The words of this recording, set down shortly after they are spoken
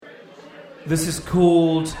This is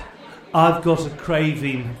called I've Got a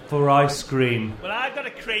Craving for Ice Cream. Well, I've got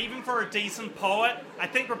a craving for a decent poet. I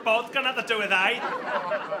think we're both going to have to do it, eh?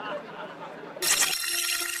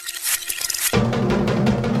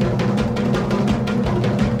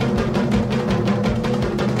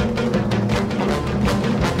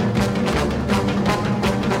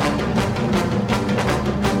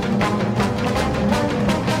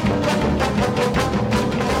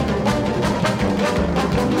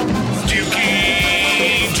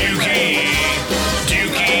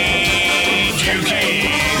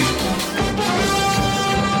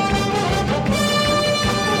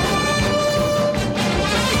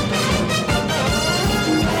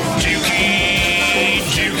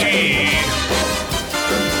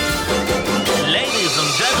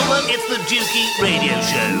 Dukey Radio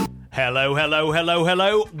Show. Hello, hello, hello,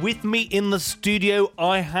 hello. With me in the studio,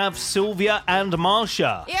 I have Sylvia and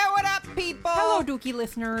Marsha. Yeah, what up, people? Hello, Dukey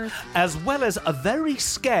listeners. As well as a very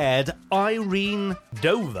scared Irene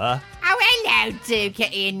Dover. Oh, hello,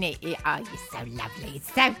 Dukey. Oh, you're so lovely.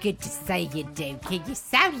 It's so good to see you, Dukey. You're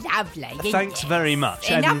so lovely. Thanks very much.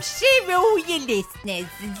 And I'm sure all your listeners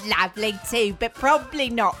is lovely too, but probably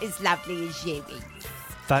not as lovely as you is.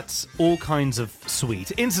 That's all kinds of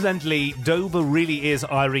sweet. Incidentally, Dover really is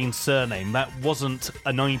Irene's surname. That wasn't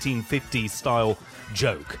a 1950s style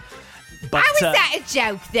joke. But, how is that a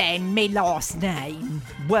joke then, me last name?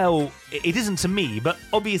 Well, it isn't to me, but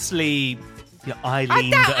obviously I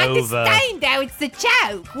leaned I don't over. understand how it's a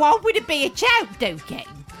joke. Why would it be a joke, Dukey?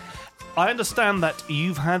 I understand that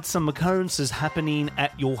you've had some occurrences happening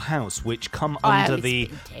at your house which come under the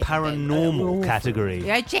paranormal category.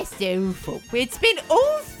 Yeah, just awful. It's been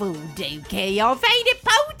awful, Dukey. I've had a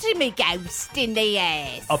poltergeist in the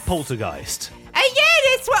ass. A poltergeist. Yeah,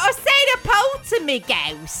 that's what I said, a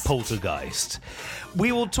poltergeist. Poltergeist.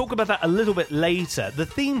 We will talk about that a little bit later. The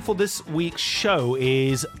theme for this week's show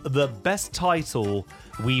is the best title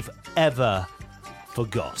we've ever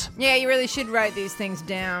forgot. Yeah, you really should write these things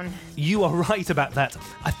down. You are right about that.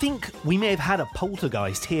 I think we may have had a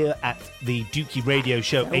poltergeist here at the Dukey Radio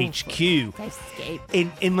Show HQ.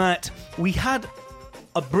 In that we had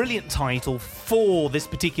a brilliant title for this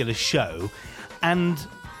particular show, and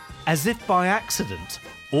as if by accident,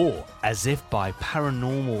 or as if by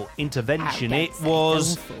paranormal intervention, it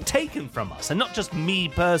was taken from us. And not just me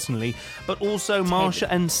personally, but also Marsha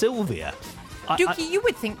and Sylvia. Dukey, you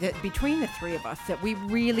would think that between the three of us that we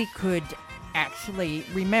really could actually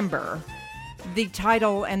remember the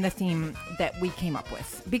title and the theme that we came up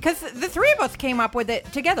with. Because the three of us came up with it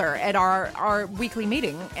together at our weekly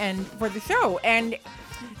meeting and for the show. And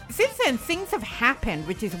since then, things have happened,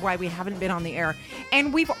 which is why we haven't been on the air.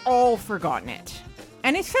 And we've all forgotten it.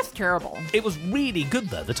 And it's just terrible. It was really good,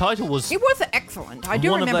 though. The title was... It was excellent. I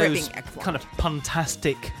do remember it being excellent. Kind of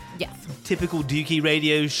puntastic, yes, typical Dukey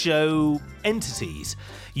Radio Show entities.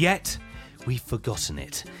 Yet, we've forgotten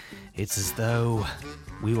it. It's as though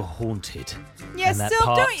we were haunted. Yes, yeah,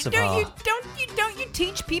 still don't you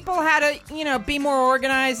teach people how to, be more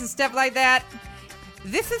organized and stuff like that?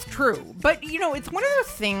 This is true. But, it's one of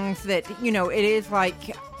those things that, it is like...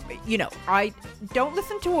 I don't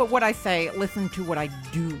listen to what I say, listen to what I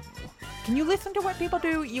do. Can you listen to what people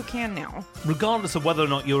do? You can now. Regardless of whether or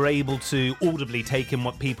not you're able to audibly take in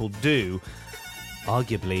what people do,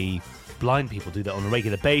 arguably blind people do that on a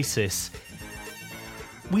regular basis,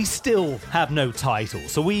 we still have no title.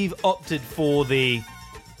 So we've opted for the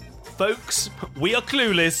folks, we are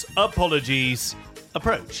clueless, apologies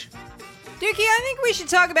approach. Dukey, I think we should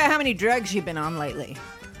talk about how many drugs you've been on lately.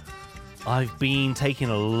 I've been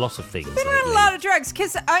taking a lot of things lately. On a lot of drugs,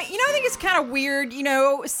 because, I think it's kind of weird,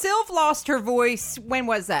 Sylv lost her voice, when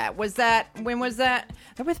was that? When was that?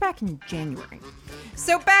 That was back in January.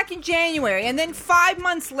 So back in January, and then 5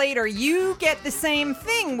 months later, you get the same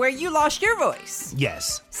thing where you lost your voice.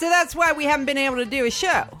 Yes. So that's why we haven't been able to do a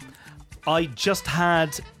show. I just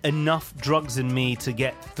had enough drugs in me to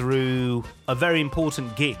get through a very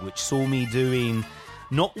important gig, which saw me doing...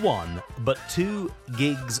 not one, but 2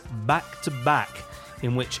 gigs back-to-back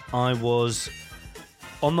in which I was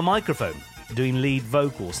on the microphone doing lead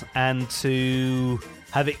vocals, and to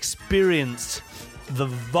have experienced the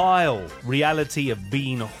vile reality of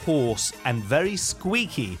being hoarse and very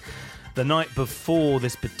squeaky the night before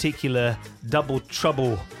this particular Double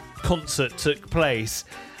Trouble concert took place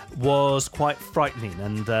was quite frightening,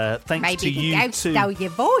 and thanks to you too. Maybe the ghost stole your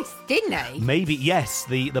voice, didn't he? Maybe, yes.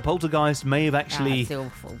 The poltergeist may have actually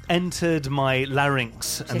entered my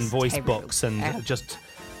larynx and voice box and just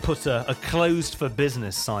put a closed for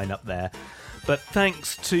business sign up there. But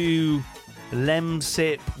thanks to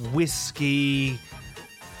Lemsip, whiskey,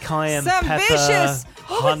 cayenne pepper, vicious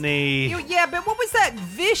honey. Yeah, but what was that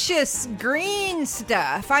vicious green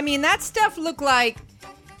stuff? I mean, that stuff looked like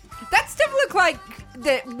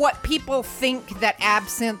what people think that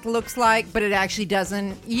absinthe looks like, but it actually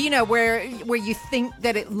doesn't. You know, where you think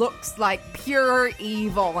that it looks like pure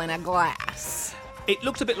evil in a glass. It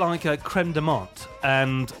looked a bit like a creme de menthe,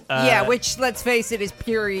 and which, let's face it, is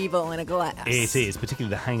pure evil in a glass. It is,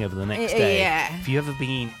 particularly the hangover the next day. Yeah. If you've ever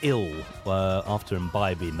been ill after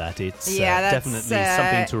imbibing that, it's that's, definitely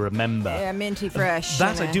something to remember. Yeah, minty fresh.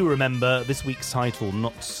 That I do remember. This week's title,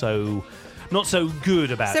 not so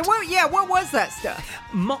good about. So what was that stuff?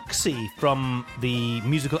 Moxie from the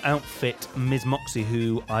musical outfit Ms. Moxie,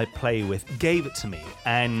 who I play with, gave it to me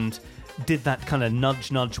and did that kind of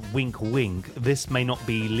nudge, nudge, wink, wink. This may not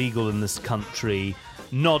be legal in this country.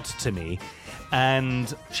 Nod to me.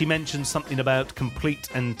 And she mentioned something about complete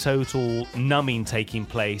and total numbing taking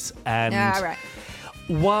place. And right.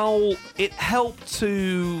 while it helped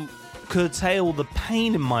to curtail the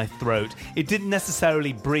pain in my throat, it didn't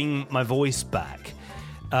necessarily bring my voice back.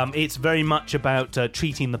 It's very much about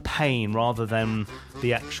treating the pain rather than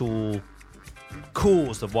the actual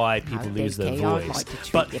cause of why people lose their voice.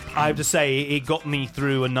 But I have to say, it got me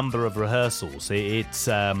through a number of rehearsals. It's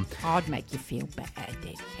I'd make you feel better,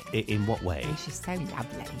 Dukey. In what way? She's so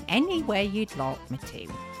lovely. Any way you'd like me to.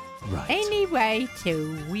 Right. Any way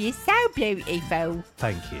to. You're so beautiful.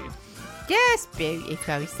 Thank you. Just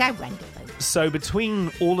beautiful. So wonderful. So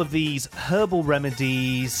between all of these herbal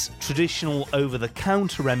remedies, traditional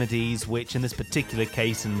over-the-counter remedies, which in this particular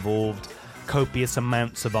case involved copious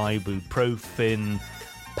amounts of ibuprofen,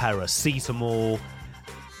 paracetamol,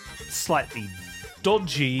 slightly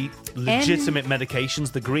dodgy, legitimate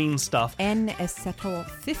medications, the green stuff.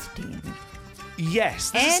 N-acetylcysteine.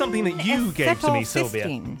 Yes, this is something that you gave to me,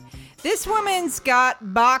 Sylvia. This woman's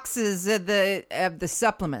got boxes of the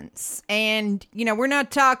supplements, and we're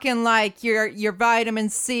not talking like your vitamin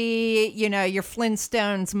C, your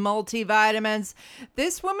Flintstones multivitamins.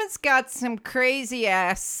 This woman's got some crazy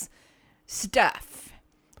ass stuff.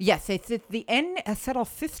 Yes, it's the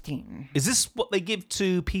N-acetylcysteine. Is this what they give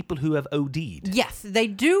to people who have OD'd? Yes, they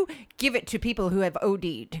do give it to people who have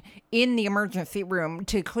OD'd in the emergency room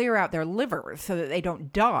to clear out their livers so that they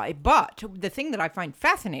don't die. But the thing that I find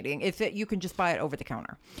fascinating is that you can just buy it over the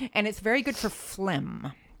counter. And it's very good for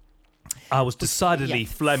phlegm. I was decidedly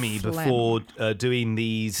phlegmy before doing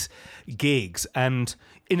these gigs. And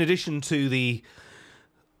in addition to the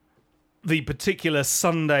particular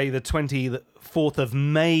Sunday, the 24th of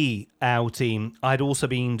May outing, I'd also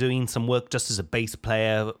been doing some work just as a bass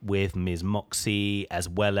player with Ms. Moxie, as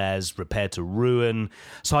well as Repair to Ruin.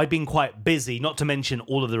 So I'd been quite busy, not to mention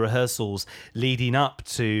all of the rehearsals leading up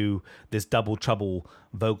to this Double Trouble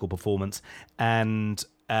vocal performance. And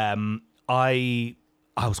I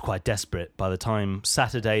was quite desperate by the time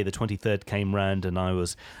Saturday the 23rd came round, and I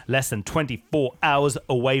was less than 24 hours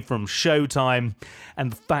away from showtime,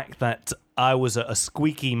 and the fact that I was a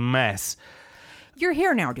squeaky mess. You're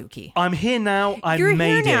here now, Dukey. I'm here now. You're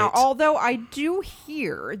here now, although I do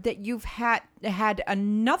hear that you've had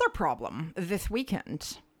another problem this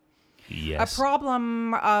weekend. Yes. A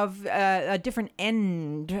problem of a different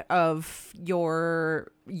end of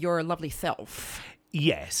your lovely self.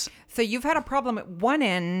 Yes. So you've had a problem at one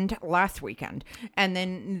end last weekend, and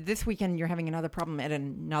then this weekend you're having another problem at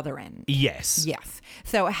another end. Yes. Yes.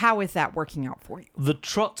 So how is that working out for you? The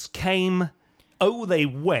trots came. Oh, they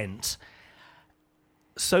went.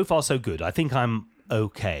 So far, so good. I think I'm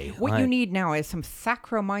okay. What you need now is some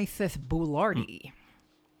Saccharomyces boulardii.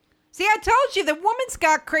 See, I told you, the woman's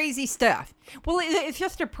got crazy stuff. Well, it's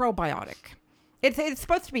just a probiotic. It's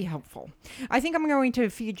supposed to be helpful. I think I'm going to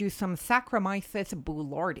feed you some Saccharomyces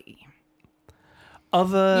boulardii.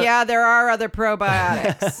 Yeah, there are other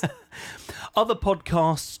probiotics. Other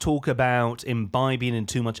podcasts talk about imbibing in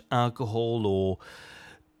too much alcohol or,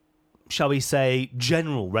 shall we say,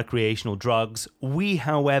 general recreational drugs. We,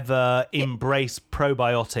 however, embrace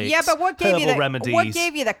probiotics, yeah, but what gave herbal remedies. What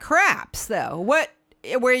gave you the craps, though? What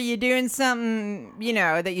were you doing something,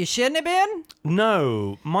 that you shouldn't have been?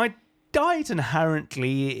 No, my diet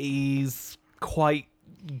inherently is quite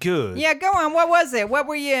good. Yeah, go on. What was it? What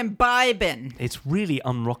were you imbibing? It's really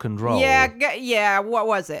unrock and roll. Yeah. What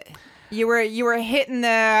was it? You were hitting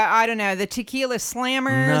the tequila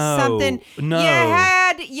slammer or something. No.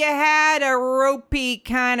 You had a ropey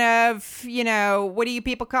kind of, what do you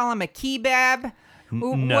people call them? A kebab?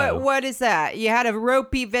 No. What is that? You had a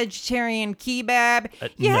ropey vegetarian kebab.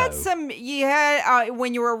 You had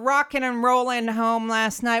when you were rocking and rolling home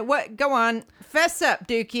last night. What? Go on. Fess up,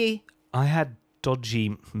 Dukey. I had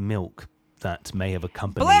dodgy milk that may have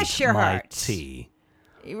accompanied Bless your my heart. tea.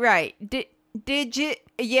 Right. did you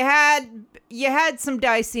had some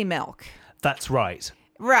dicey milk? That's right.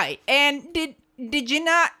 Right. And could you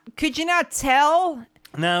not tell?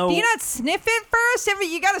 Now, do you not sniff it first?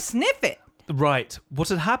 You got to sniff it. Right. What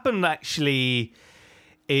had happened actually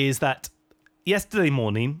is that yesterday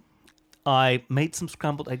morning I made some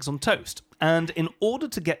scrambled eggs on toast. And in order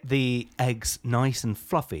to get the eggs nice and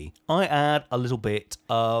fluffy, I add a little bit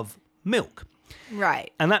of milk.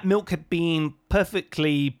 Right. And that milk had been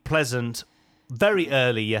perfectly pleasant very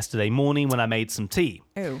early yesterday morning when I made some tea.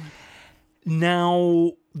 Oh.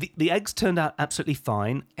 Now, the eggs turned out absolutely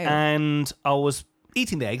fine. Oh. And I was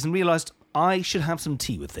eating the eggs and realised I should have some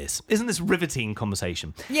tea with this. Isn't this riveting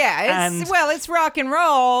conversation? Yeah, it's rock and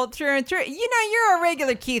roll through and through. You know, you're a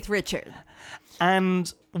regular Keith Richard.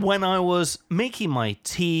 And when I was making my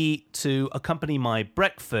tea to accompany my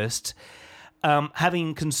breakfast,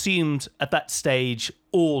 having consumed at that stage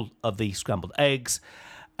all of the scrambled eggs,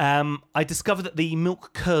 I discovered that the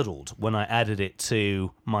milk curdled when I added it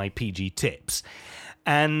to my PG tips.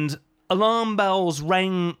 And alarm bells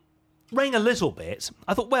rang a little bit.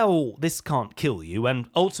 I thought, well, this can't kill you, and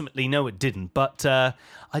ultimately, no, it didn't. But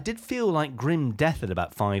I did feel like grim death at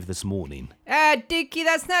about 5 this morning. Dukey,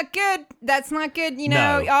 that's not good. That's not good. You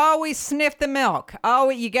know, No. always sniff the milk.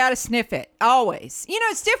 Always, you gotta sniff it. Always. You know,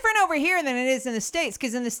 it's different over here than it is in the States,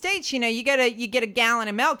 because in the States, you know, you get a gallon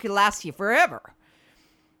of milk, it'll last you forever.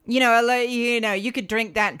 You know, you could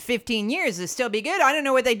drink that in 15 years, it'd still be good. I don't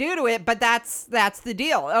know what they do to it, but that's the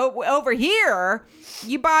deal. Over here,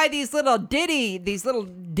 you buy these little ditty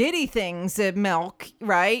things of milk,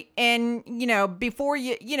 right? And, you know, before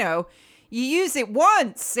you use it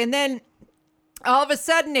once, and then all of a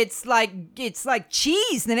sudden it's like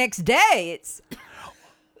cheese the next day. It's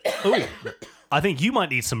Ooh, I think you might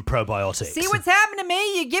need some probiotics. See what's happened to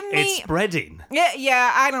me? You give me... It's spreading.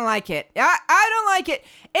 Yeah, I don't like it. I don't like it.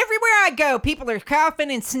 Everywhere I go, people are coughing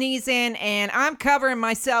and sneezing, and I'm covering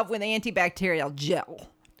myself with antibacterial gel.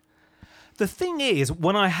 The thing is,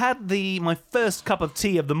 when I had my first cup of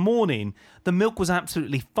tea of the morning, the milk was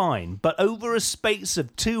absolutely fine. But over a space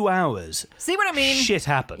of 2 hours... See what I mean? Shit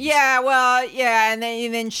happened. Yeah, well, yeah, and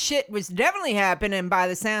then shit was definitely happening by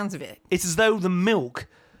the sounds of it. It's as though the milk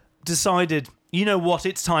decided, you know what,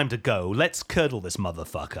 it's time to go. Let's curdle this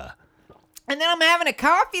motherfucker. And then I'm having a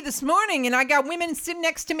coffee this morning, and I got women sitting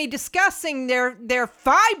next to me discussing their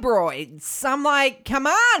fibroids. I'm like, come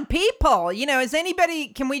on, people. You know,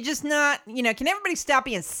 can we just not, you know, can everybody stop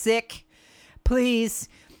being sick, please?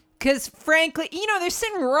 Because frankly, you know, they're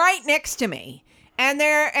sitting right next to me. And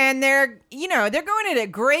they're you know, they're going into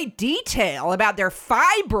great detail about their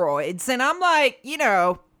fibroids. And I'm like, you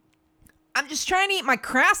know, I'm just trying to eat my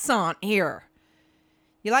croissant here.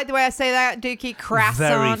 You like the way I say that, Dukey? Croissant.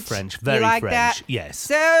 Very French. Very you like French. That? Yes.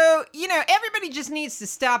 So, you know, everybody just needs to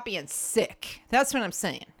stop being sick. That's what I'm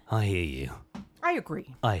saying. I hear you. I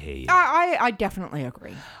agree. I hear you. I definitely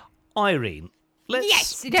agree. Irene,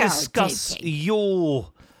 let's discuss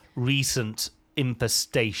your recent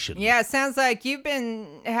infestation. Yeah, it sounds like you've been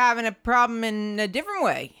having a problem in a different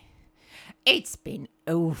way. It's been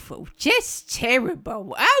awful. Just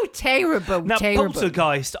terrible. Oh, terrible, Now, terrible.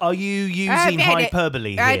 poltergeist, are you using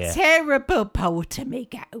hyperbole here? A terrible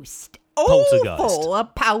poltergeist. Poltergeist. Awful. A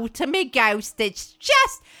poltergeist that's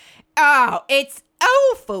just... Oh, it's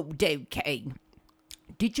awful, Dukey.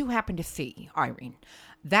 Did you happen to see, Irene,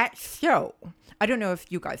 that show... I don't know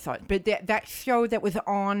if you guys saw it, but that show that was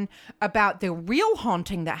on about the real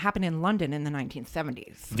haunting that happened in London in the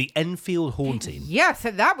 1970s. The Enfield haunting. Yes,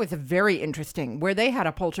 that was very interesting, where they had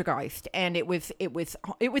a poltergeist, and it was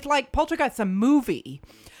like Poltergeist, a movie,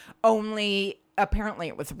 only apparently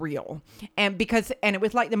it was real, and it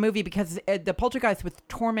was like the movie because the poltergeist was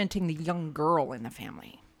tormenting the young girl in the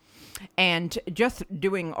family, and just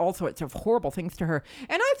doing all sorts of horrible things to her,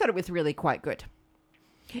 and I thought it was really quite good.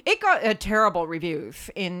 It got terrible reviews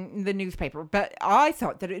in the newspaper, but I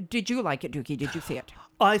thought that did you like it, Dukey? Did you see it?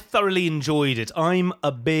 I thoroughly enjoyed it. I'm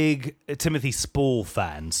a big Timothy Spall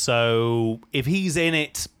fan, so if he's in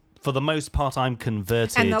it, for the most part, I'm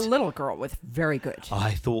converted. And the little girl was very good.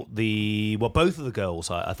 I thought both of the girls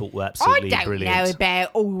I thought were absolutely brilliant. I don't know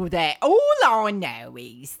about all that. All I know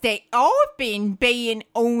is that I've been being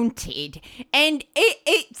haunted, and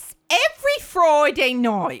it's every Friday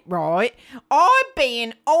night, right? I'm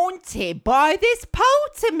being haunted by this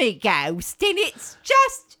poltergeist, and it's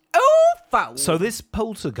just awful. So this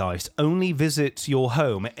poltergeist only visits your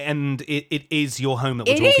home, and it is your home that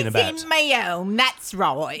we're talking about. It is in my home, that's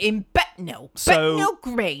right, in Bethnal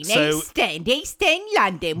Green, East End,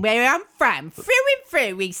 London, where I'm from, through and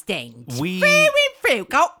through East End. Through and through,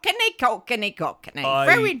 cockney, through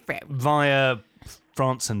and through. Via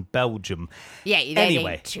France and Belgium. Yeah, that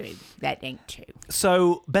Anyway. ain't true. That ain't true.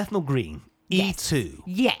 So, Bethnal Green, Yes. E2.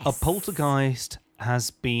 Yes. A poltergeist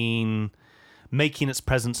has been making its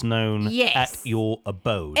presence known Yes. at your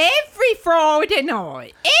abode. Every Friday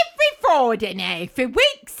night for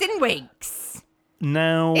weeks and weeks.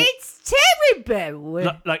 Now, It's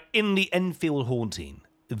terrible. like in the Enfield haunting,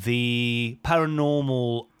 the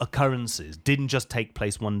paranormal occurrences didn't just take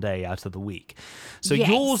place one day out of the week. So Yes.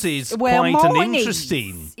 yours is Well, quite an mine is.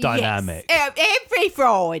 interesting dynamic. Yes. Every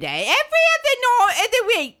Friday, every other night of the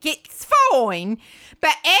week, it's fine.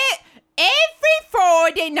 But every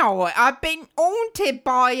Friday night, I've been haunted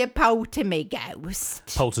by a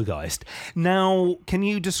poltergeist. Poltergeist. Now, can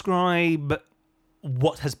you describe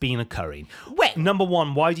what has been occurring? Well- Number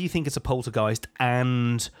one, why do you think it's a poltergeist?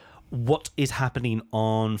 And what is happening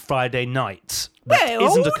on Friday nights that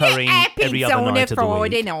isn't occurring every other on night a of the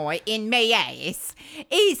Friday week? night in my house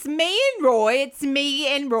is me and Roy. It's me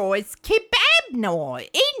and Roy's kebab night,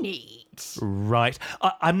 isn't it? Right.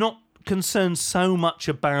 I'm not concerned so much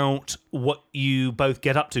about what you both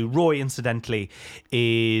get up to. Roy, incidentally,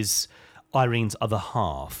 is Irene's other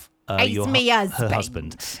half. It's me her husband.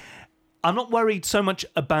 husband. I'm not worried so much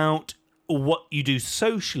about what you do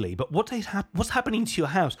socially, but what's happening to your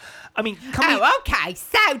house? I mean, Okay,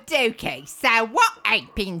 so Dukey, so what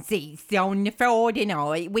happens is on the Friday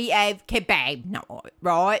night we have kebab night,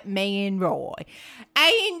 right? Me and Roy.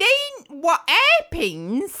 And then what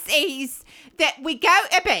happens is that we go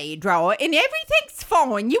to bed, right? And everything's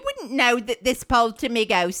fine. You wouldn't know that this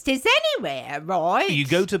poltergeist is anywhere, right? you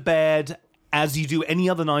go to bed as you do any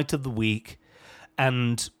other night of the week,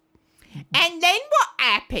 and And then what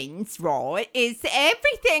happens, right, is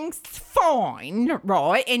everything's fine,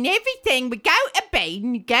 right, and everything, we go to bed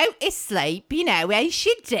and go to sleep, you know, as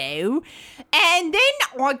you do, and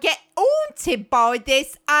then I get haunted by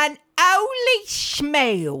this unholy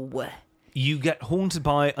smell. you get haunted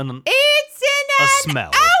by an It's A an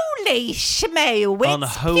smell. unholy smell. It's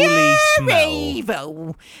Unholy pure smell.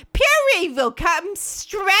 evil. Pure evil comes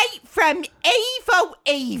straight from evil.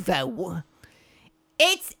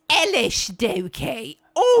 It's hellish, Dukey.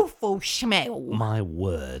 Awful smell. my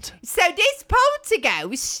word. So this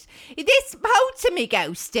poltergeist,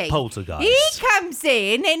 Poltergeist. he comes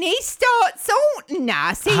in and he starts haunting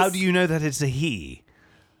us. How do you know that it's a he?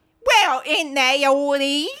 Well, ain't they all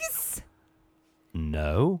these?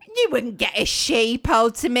 No. You wouldn't get a she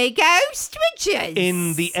poltergeist, would you?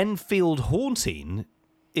 In the Enfield haunting,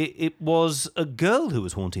 it was a girl who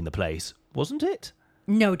was haunting the place, wasn't it?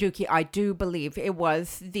 No, Dukey, I do believe it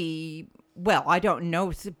was well, I don't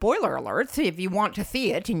know. Spoiler alert. If you want to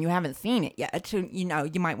see it and you haven't seen it yet, you know,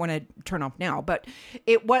 you might want to turn off now. But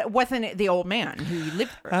wasn't it the old man who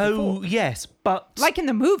lived there Oh, before? yes, but... Like in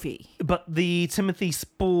the movie. But the Timothy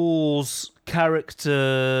Spall's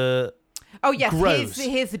character... Oh, yes, Gross.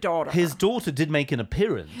 his daughter. His daughter did make an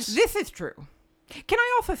appearance. This is true. Can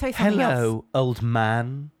I also say something else? Hello, old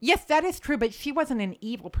man. Yes, that is true, but she wasn't an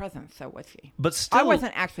evil presence, so was she? But still... I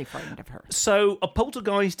wasn't actually frightened of her. So a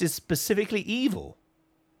poltergeist is specifically evil.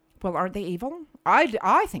 Well, are they evil?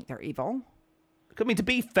 I think they're evil. I mean, to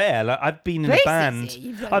be fair, like, I've been in This a is band.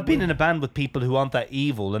 evil. I've been in a band with people who aren't that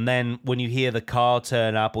evil, and then when you hear the car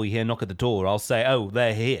turn up or you hear a knock at the door, I'll say, "Oh,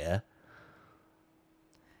 they're here."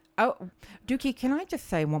 Oh, Dukey, can I just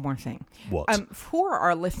say one more thing? What? For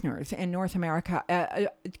our listeners in North America,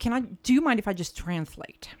 do you mind if I just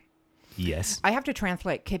translate? Yes. I have to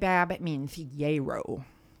translate. Kebab means gyro.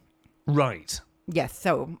 Right. Yes.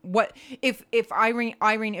 So what if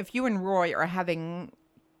Irene, if you and Roy are having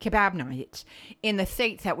kebab night in the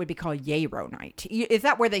States, that would be called gyro night. Is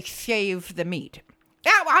that where they shave the meat?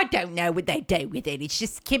 Oh, I don't know what they do with it. It's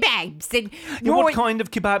just kebabs. And Yeah, Roy- what kind of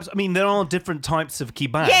kebabs? I mean, there are different types of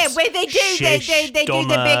kebabs. Yeah, where they do they do the big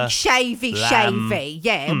doner, shavy. lamb.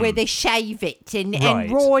 Yeah, where they shave it. And Right.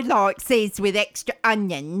 Roy likes his with extra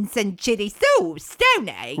onions and chili sauce, don't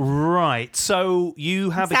they? Right. So you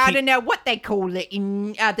have So I don't know what they call it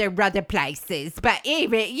in other places, but here,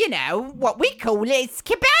 you know, what we call it is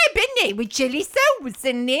kebab, isn't it? With chili sauce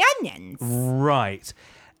and the onions. Right.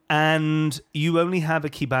 And you only have a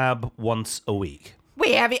kebab once a week.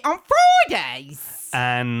 We have it on Fridays.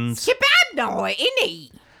 And Kebab night, isn't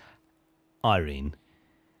it? Irene,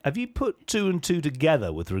 have you put two and two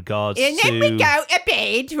together with regards And to... then we go to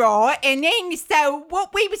bed, right? And then, so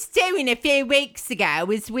what we was doing a few weeks ago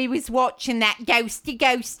was we was watching that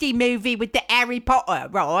ghosty movie with the Harry Potter,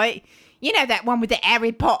 right? You know, that one with the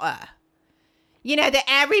Harry Potter. You know, the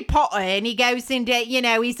Harry Potter, and he goes into, you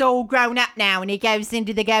know, he's all grown up now, and he goes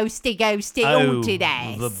into the ghosty haunted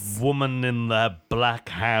house. the woman in the black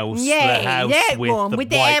house. Yeah, the house that with one, the with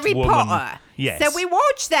the white Harry woman. Potter. Yes. So we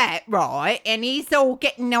watch that, right? And he's all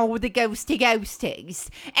getting all the ghosties.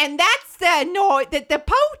 And that's the night that the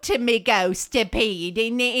poltergeist appeared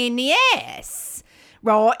in the ass.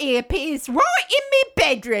 Right, he appears right in my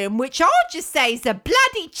bedroom, which I'll just say is a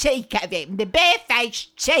bloody cheek of him, the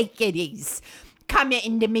barefaced cheek it is, coming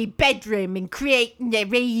into my bedroom and creating the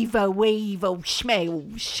evil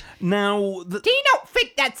smells. Now, Do you not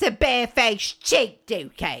think that's a barefaced cheek,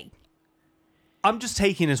 Dukey? I'm just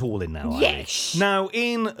taking it all in now. Yes. Irene. Now,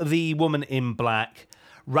 in The Woman in Black,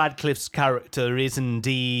 Radcliffe's character is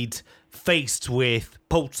indeed faced with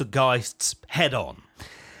poltergeists head on.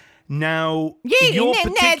 Now, your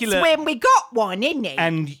and particular that's when we got one, isn't it?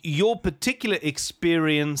 and your particular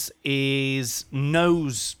experience is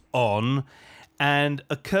nose on and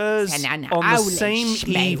occurs And on the holy same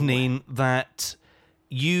schmo. evening that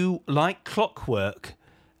you, like clockwork,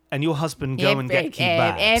 and your husband go and get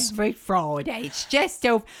kebabs. Every Friday. It's just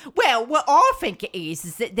over. Well, what I think it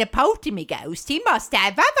is that the poltergeist, he must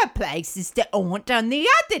have other places to haunt on the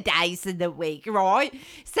other days of the week, right?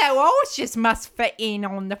 So ours just must fit in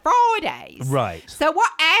on the Fridays. Right. So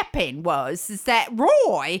what happened is that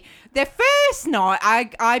Roy, the first night,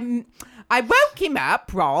 I woke him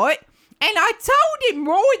up, right? And I told him,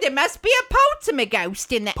 Roy, there must be a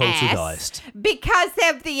poltergeist in the Poltergeist. ass because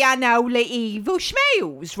of the unholy evil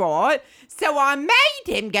smells, right? So I made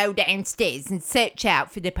him go downstairs and search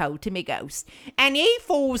out for the poltergeist. And he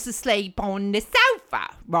falls asleep on the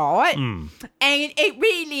sofa, right? And it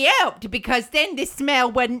really helped because then the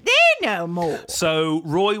smell wasn't there no more. So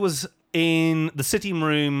Roy was in the sitting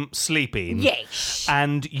room sleeping. Yes.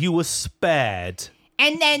 And you were spared.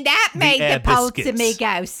 And then that made air the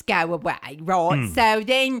poltergeist go away, right? So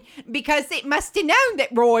then, because it must have known that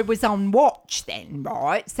Roy was on watch then,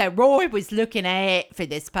 right? So Roy was looking out for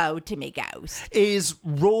this poltergeist. Is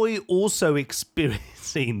Roy also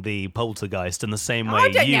experiencing the poltergeist in the same way I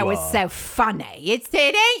don't you know, are? it's so funny. It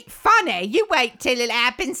ain't funny. You wait till it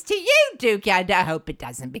happens to you, Dukey. I hope it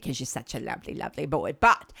doesn't because you're such a lovely, lovely boy.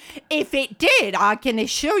 But if it did, I can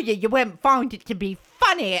assure you, you won't find it to be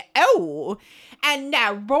funny at all. And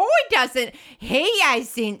now Roy he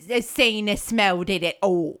hasn't seen or smelled it at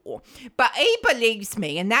all. But he believes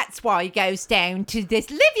me, and that's why he goes down to this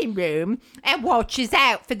living room and watches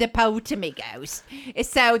out for the poltergeist.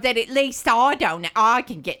 So that at least I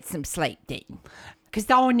can get some sleep then. Because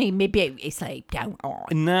I need my beauty sleep, don't I?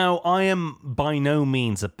 Now, I am by no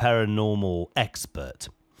means a paranormal expert,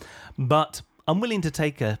 but I'm willing to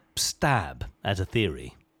take a stab at a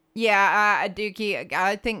theory. Yeah, Dukey,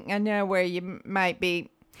 I think I know where you might be.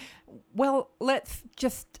 Well, let's.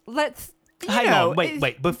 Hang on,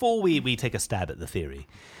 wait. Before we take a stab at the theory.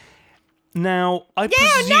 Now, I Yeah,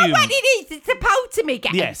 I presume... know what it is. It's a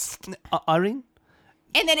poltergeist. Yes. Irene?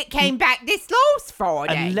 And then it came back this last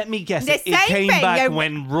Friday. And let me guess, The it same came thing, back you-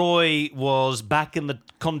 when Roy was back in the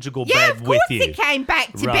conjugal Yeah, bed of with course you. it came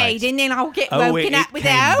back to Right. bed, and then I'll get Oh, woken it up with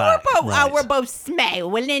came a back, right. horrible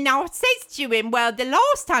smell. And then I says to him, well, the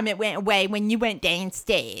last time it went away when you went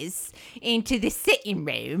downstairs into the sitting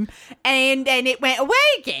room, and then it went away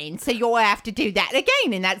again, so you'll have to do that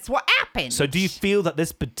again, and that's what happened. So do you feel that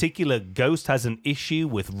this particular ghost has an issue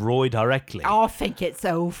with Roy directly? I think it's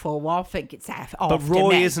awful. I think it's after but Roy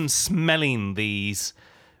me. isn't smelling these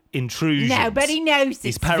intrusions. No, but he knows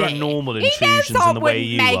these it's paranormal there. intrusions He knows in the way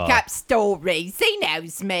you make are. up stories. He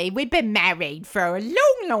knows me. We've been married for a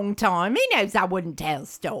long, long time. He knows I wouldn't tell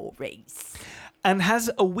stories. And has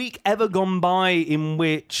a week ever gone by in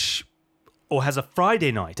which, or has a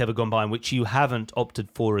Friday night ever gone by in which you haven't opted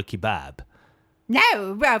for a kebab?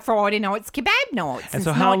 No, well, Friday night's kebab night And since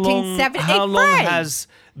so how long 1973. has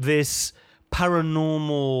this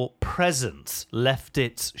paranormal presence left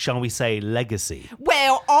its, shall we say, legacy?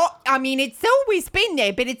 Well, I mean, it's always been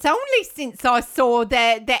there, but it's only since I saw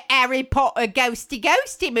the Harry Potter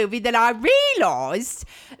ghosty movie that I realised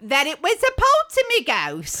that it was a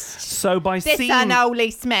poltergeist. So by This seeing... unholy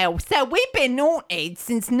smell. So we've been haunted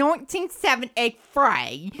since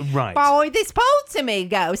 1973 Right. by this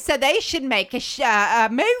poltergeist. So they should make a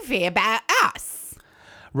movie about us.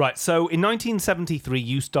 Right, so in 1973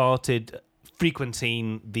 you started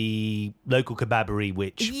frequenting the local kebabery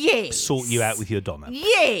which Yes. sought you out with your doner.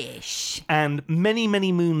 Yes. And many,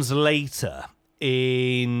 many moons later,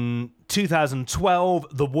 in 2012,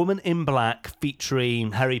 The Woman in Black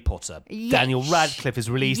featuring Harry Potter, Yes. Daniel Radcliffe is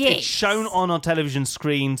released. Yes. It's shown on our television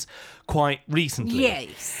screens quite recently.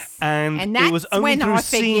 Yes. And And it was that's only when through I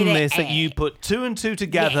figured seeing it this that you out. put two and two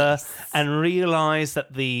together Yes. and realised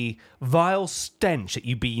that the vile stench that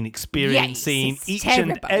you've been experiencing it's each and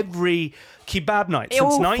terrible. every kebab night since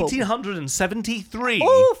Awful. 1973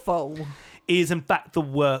 Awful. is in fact the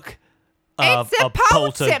work It's a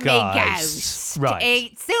poltergeist. poltergeist. Right.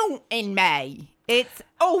 It's haunting me. It's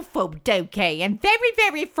awful, Dukey, and very,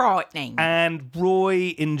 very frightening. And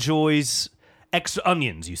Roy enjoys extra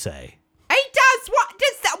onions, you say? He does? What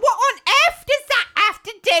on earth does that have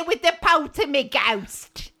to do with the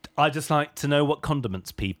poltergeist? I just like to know what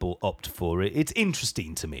condiments people opt for. It's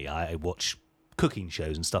interesting to me. I watch cooking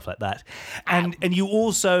shows and stuff like that. And you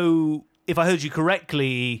also, if I heard you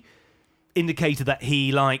correctly, indicated that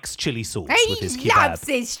he likes chili sauce with his kebab. He loves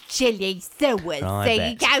his chili sauce. I He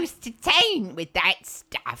bet. goes to town with that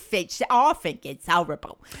stuff. I think it's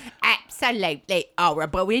horrible. Absolutely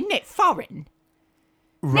horrible. Isn't it foreign?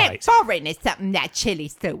 Right. Isn't it foreign is something that chili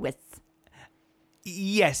sauce.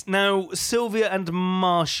 Yes. Now, Sylvia and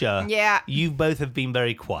Marsha, Yeah. you both have been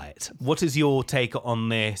very quiet. What is your take on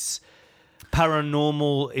this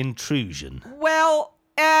paranormal intrusion? Well,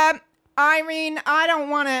 Irene, I don't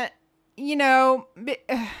want to,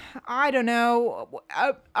 I don't know.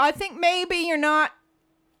 I think maybe you're not.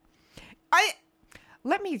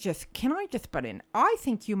 Can I just butt in? I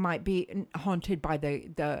think you might be haunted by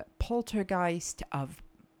the poltergeist of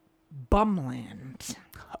Bumland.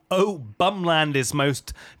 Oh, Bumland is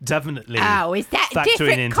most definitely Oh, is that a factoring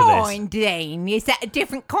different into kind, then? Is that a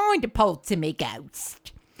different kind of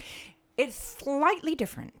poltergeist? It's slightly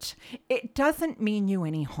different. It doesn't mean you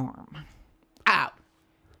any harm. Oh.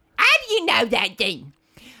 How do you know that, then?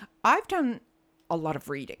 I've done a lot of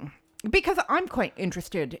reading because I'm quite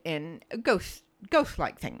interested in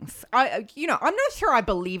ghost-like things. I'm not sure I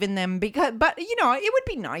believe in them but it would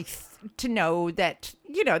be nice to know that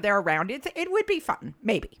they're around. It would be fun,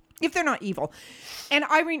 maybe, if they're not evil. And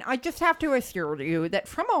Irene, I just have to assure you that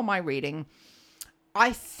from all my reading,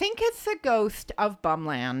 I think it's a ghost of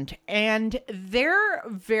Bumland, and they're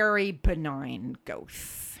very benign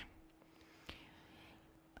ghosts.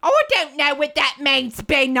 Oh, I don't know what that means,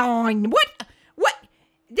 benign. What?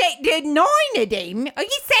 There's 9 of them? Are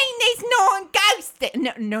you saying there's 9 ghosts?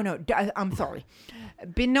 No, I'm sorry.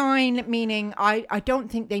 Benign meaning I don't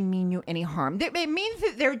think they mean you any harm. It means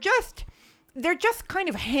that they're just kind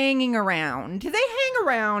of hanging around. They hang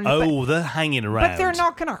around. Oh, they're hanging around. But they're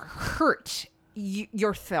not going to hurt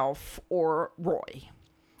yourself or Roy.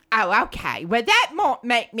 Oh, okay. Well, that might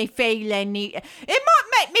make me feel it might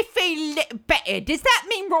make me feel a little better. Does that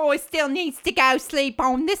mean Roy still needs to go sleep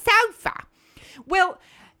on the sofa? Well,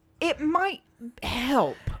 it might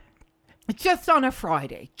help. Just on a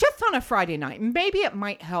Friday night. Maybe it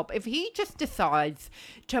might help if he just decides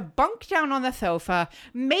to bunk down on the sofa,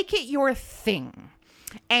 make it your thing.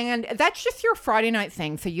 And that's just your Friday night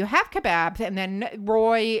thing. So you have kebabs and then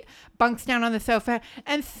Roy bunks down on the sofa,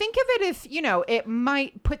 and think of it as, it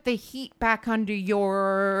might put the heat back under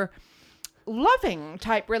your loving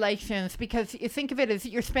type relations, because you think of it as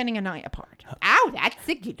you're spending a night apart. Oh, that's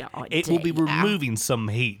a good idea. It will be removing some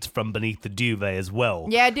heat from beneath the duvet as well.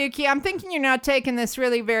 Yeah, Dukey, I'm thinking you're not taking this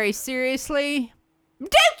really very seriously.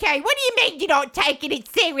 Dukey, what do you mean you're not taking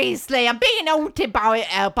it seriously? I'm being haunted by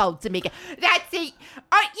a poltergeist. That's it.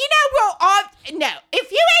 You know what? No,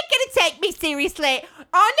 if you ain't gonna take me seriously,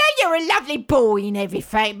 I know you're a lovely boy and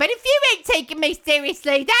everything, but if you ain't taking me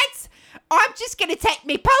seriously, I'm just gonna take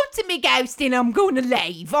me poltergeist and I'm gonna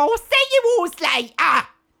leave. I'll see you all later.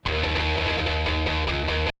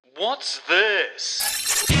 What's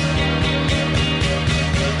this?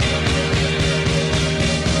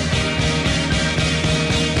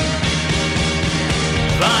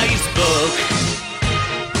 Facebook.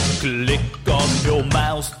 Click on your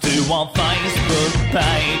mouse to our Facebook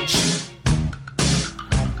page.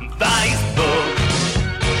 Facebook.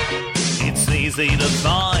 It's easy to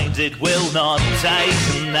find, it will not take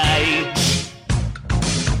an age.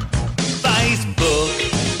 Facebook.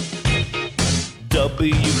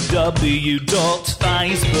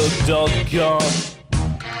 www.facebook.com//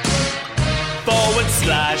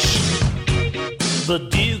 The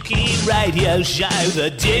Dukey Radio Show,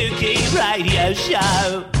 The Dukey Radio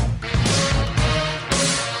Show.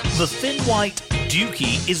 The thin white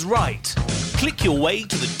Dukey is right. Click your way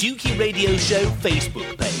to the Dukey Radio Show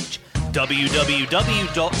Facebook page.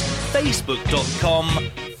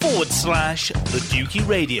 www.facebook.com/The Dukey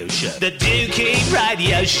Radio Show. The Dukey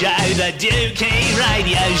Radio Show, The Dukey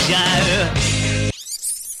Radio Show.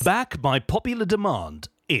 Back by popular demand,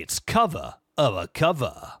 it's cover of a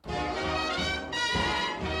cover.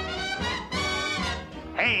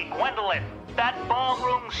 Hey, Gwendolyn, that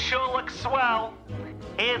ballroom sure looks swell.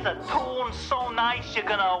 Here's a tune so nice you're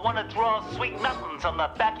gonna wanna draw sweet nothings on the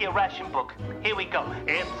back of your ration book. Here we go.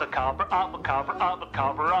 It's a cover of a cover of a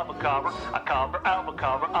cover of a cover, a cover of a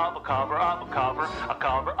cover of a cover of a cover, a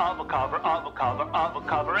cover of a cover of a cover of a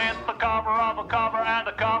cover. It's a cover of a cover and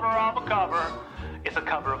a cover of a cover. It's a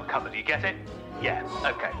cover of a cover. Do you get it? Yeah.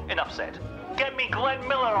 Okay. Enough said. Get me Glenn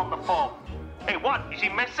Miller on the phone. Hey, what? Is he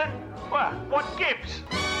missing? What gives?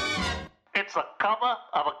 It's a cover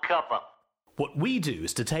of a cover. What we do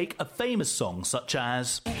is to take a famous song such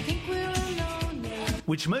as,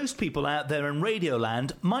 which most people out there in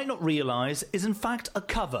Radioland might not realise is in fact a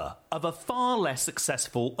cover of a far less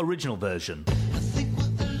successful original version.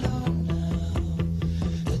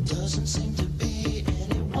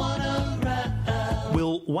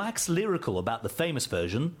 We'll wax lyrical about the famous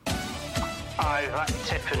version. Oh, that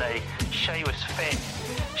Tiffany, she was fit.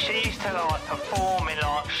 She used to like perform in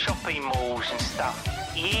like shopping malls and stuff.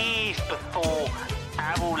 Years before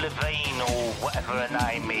Avril Lavigne or whatever her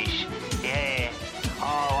name is. Yeah.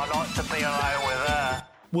 Oh, I'd like to be alone with her.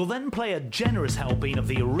 We'll then play a generous helping of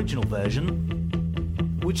the original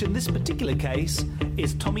version, which in this particular case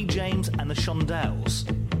is Tommy James and the Shondells.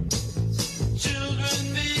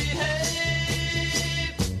 Children behave.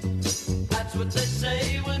 That's what they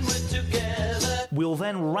say when we're together. We'll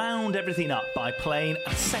then round everything up by playing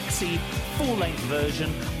a sexy full-length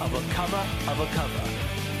version of a cover,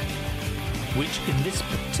 which in this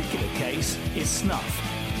particular case is Snuff,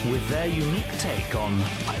 with their unique take on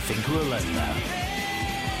I Think We're Alone Now.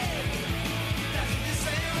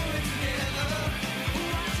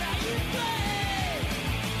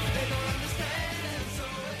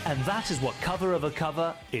 And that is what Cover of a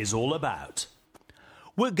Cover is all about.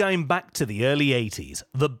 We're going back to the early 80s,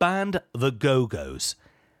 the band The Go-Go's.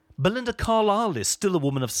 Belinda Carlisle is still a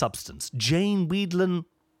woman of substance. Jane Wiedlin,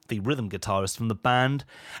 the rhythm guitarist from the band,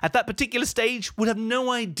 at that particular stage would have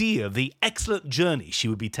no idea of the excellent journey she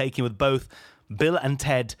would be taking with both Bill and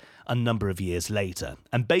Ted a number of years later.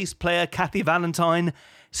 And bass player Kathy Valentine,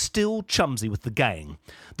 still chumsy with the gang.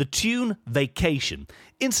 The tune Vacation.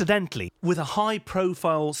 Incidentally, with a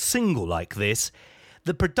high-profile single like this,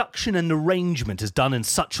 the production and arrangement is done in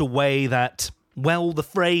such a way that, well, the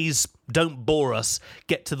phrase, "don't bore us,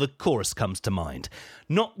 get to the chorus" comes to mind.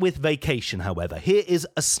 Not with Vacation, however. Here is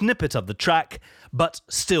a snippet of the track, but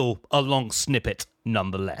still a long snippet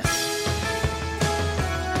nonetheless.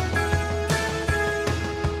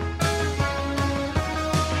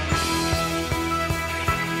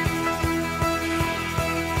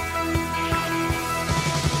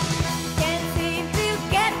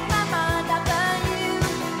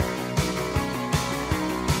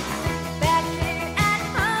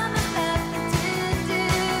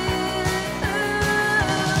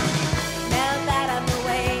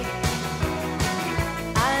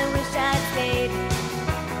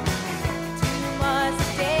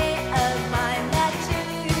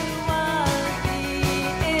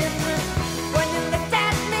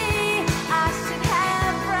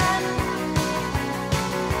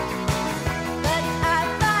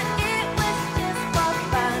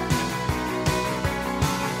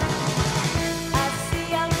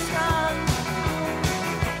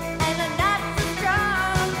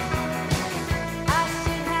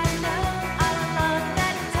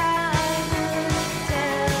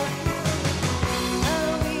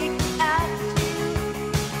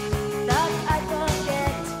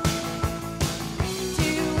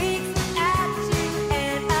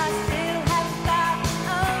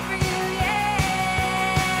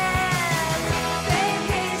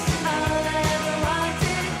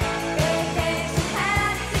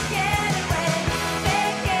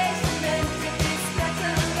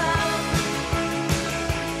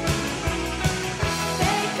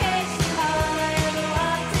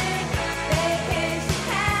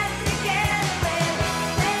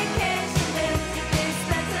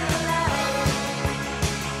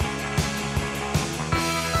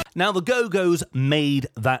 Now, the Go-Go's made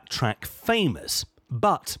that track famous,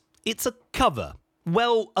 but it's a cover.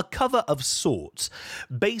 Well, a cover of sorts.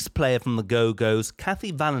 Bass player from the Go-Go's,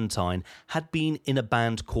 Kathy Valentine, had been in a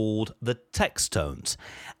band called the Textones,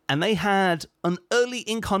 and they had an early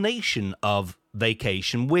incarnation of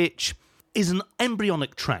Vacation, which is an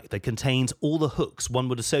embryonic track that contains all the hooks one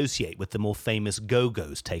would associate with the more famous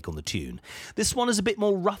Go-Go's take on the tune. This one is a bit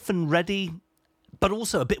more rough and ready, but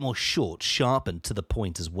also a bit more short, sharp, and to the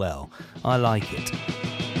point as well. I like it.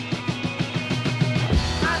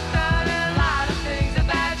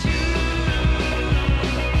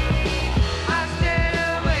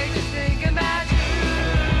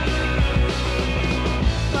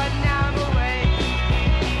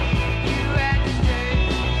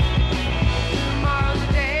 Tomorrow's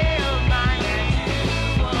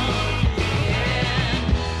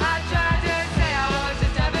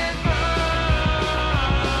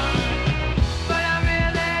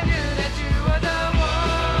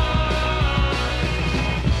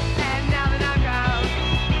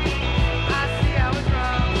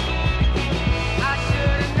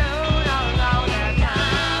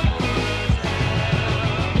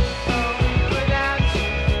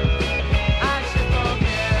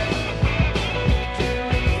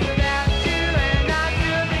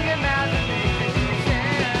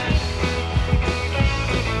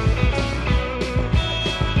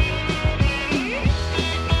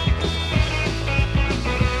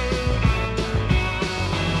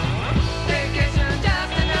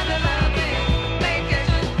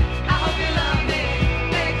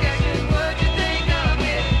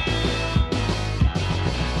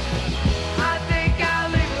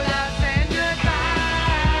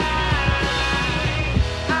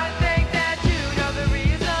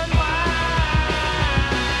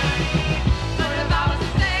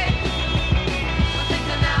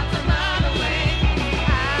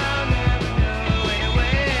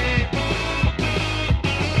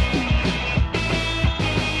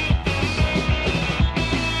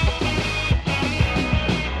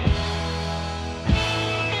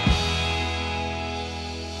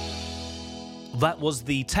That was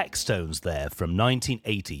the Textones there from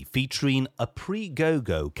 1980, featuring a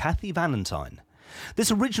pre-Go-Go Kathy Valentine. This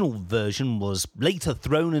original version was later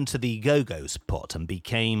thrown into the Go-Go's pot and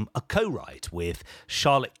became a co-write with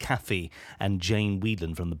Charlotte Caffey and Jane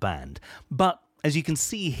Whelan from the band. But as you can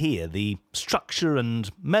see here, the structure and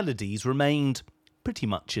melodies remained pretty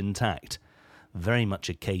much intact. Very much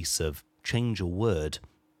a case of change a word,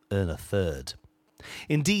 earn a third.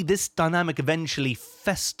 Indeed, this dynamic eventually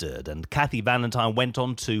festered, and Kathy Valentine went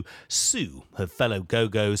on to sue her fellow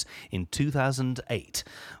Go-Go's in 2008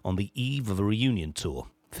 on the eve of a reunion tour.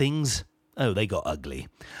 Things, they got ugly.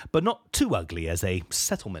 But not too ugly, as a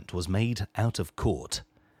settlement was made out of court.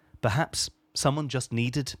 Perhaps someone just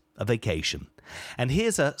needed a vacation. And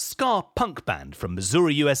here's a ska punk band from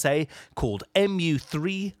Missouri, USA, called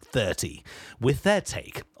MU330, with their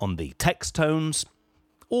take on the Textones,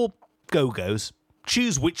 or Go-Go's.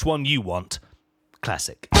 Choose which one you want.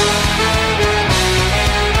 Classic.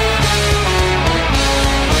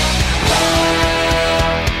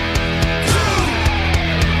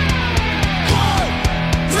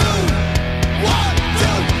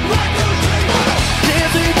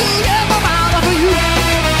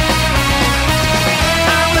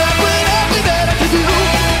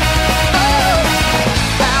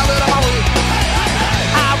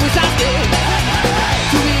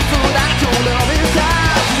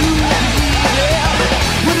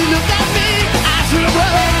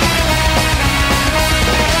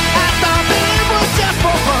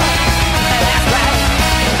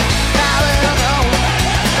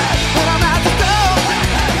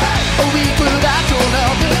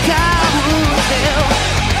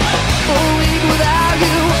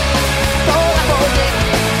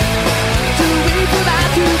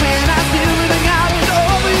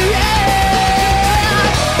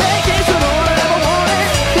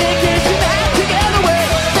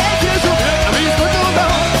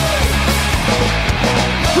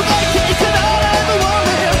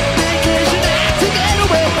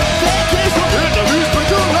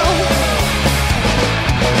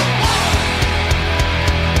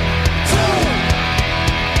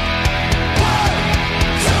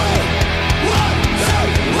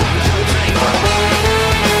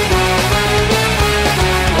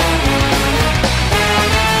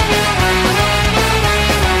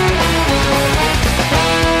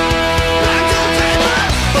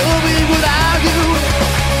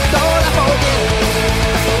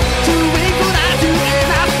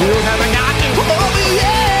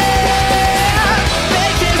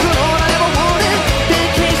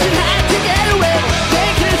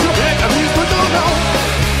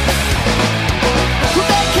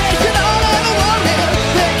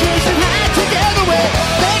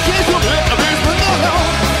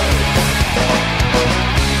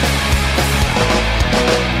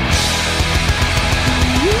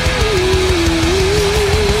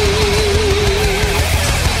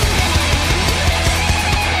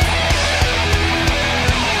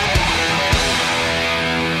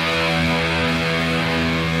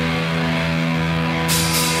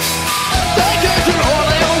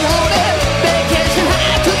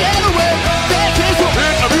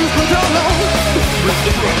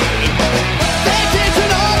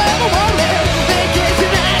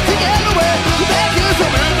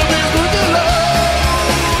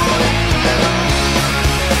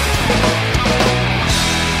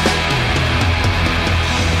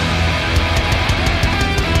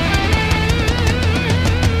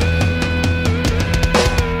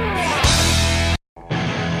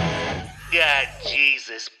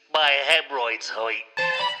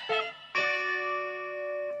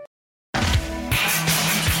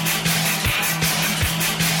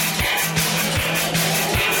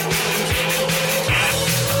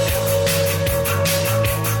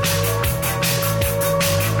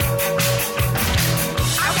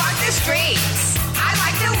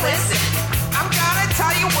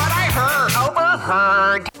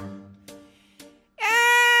 Overheard.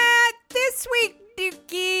 This week,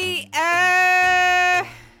 Dukey, I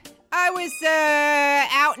was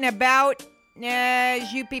out and about,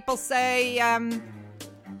 as you people say. I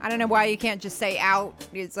don't know why you can't just say out.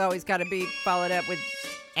 It's always got to be followed up with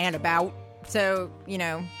and about. So,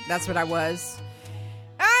 that's what I was.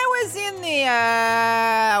 I was in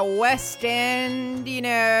the West End,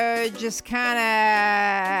 just kind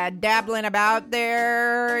of dabbling about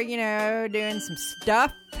there, doing some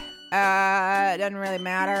stuff. It doesn't really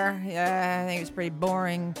matter. I think it was pretty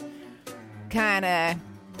boring kind of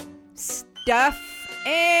stuff.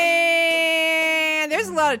 And man, there's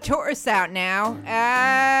a lot of tourists out now.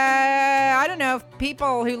 I don't know if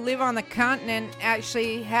people who live on the continent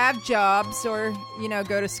actually have jobs or,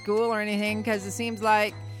 go to school or anything, because it seems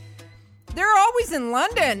like they're always in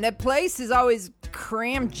London. The place is always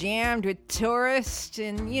jammed with tourists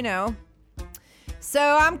and,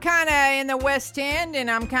 So I'm kind of in the West End,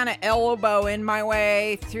 and I'm kind of elbowing my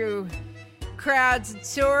way through crowds of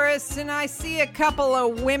tourists, and I see a couple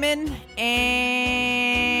of women,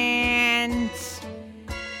 and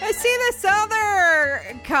I see this other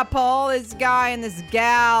couple, this guy and this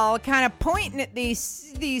gal, kind of pointing at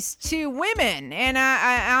these two women, and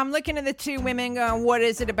I'm looking at the two women going, what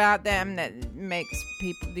is it about them that makes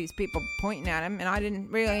these people pointing at them? And I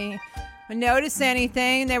didn't really notice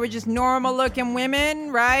anything. They were just normal looking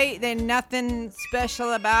women, right? They nothing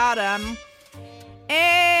special about them.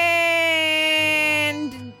 And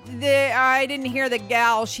I didn't hear the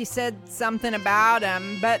gal. She said something about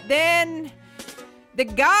him. But then the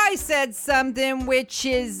guy said something, which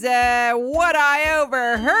is what I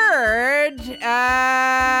overheard.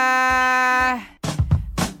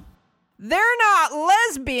 They're not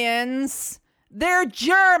lesbians. They're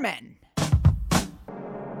German.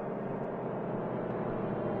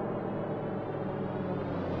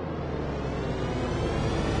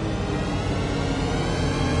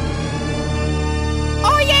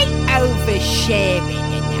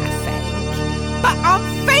 Oversharing enough, but I'm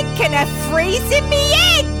thinking of freezing me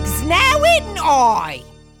eggs now, isn't I?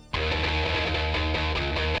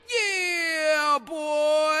 Yeah,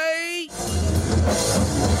 boy!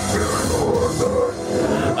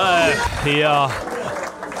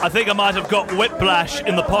 I think I might have got whiplash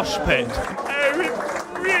in the Posh Pit. Oh,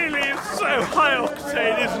 it really is so high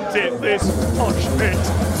octane, isn't it, this Posh Pit?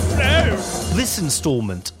 No! This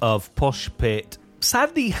instalment of Posh Pit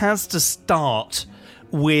sadly has to start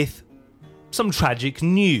with some tragic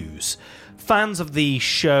news. Fans of the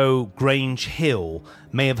show Grange Hill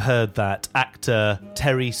may have heard that actor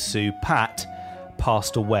Slutty Sue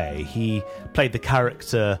passed away. He played the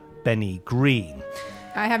character Benny Green.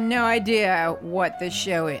 I have no idea what this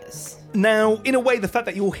show is. Now, in a way, the fact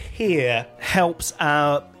that you're here helps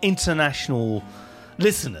our international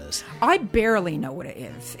listeners. I barely know what it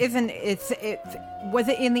is. Was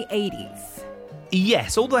it in the 80s?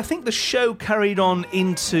 Yes, although I think the show carried on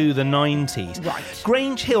into the 90s. Right.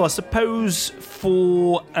 Grange Hill, I suppose,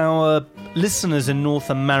 for our listeners in North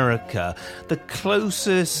America, the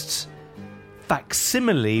closest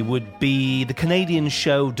facsimile would be the Canadian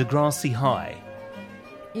show Degrassi High.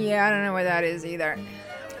 Yeah, I don't know what that is either.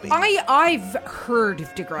 I've heard of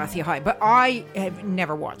Degrassi High, but I have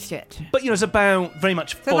never watched it. But, it's about very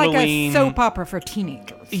much following... like a soap opera for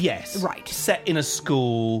teenagers. Yes. Right. Set in a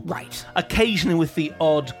school. Right. Occasionally with the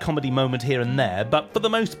odd comedy moment here and there, but for the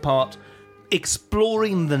most part,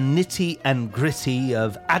 exploring the nitty and gritty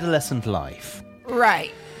of adolescent life.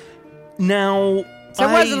 Right. Now... So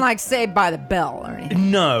it wasn't like Saved by the Bell or anything?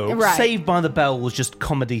 No. Right. Saved by the Bell was just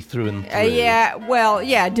comedy through and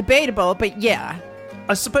through. Debatable, but yeah.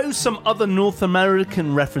 I suppose some other North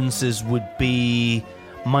American references would be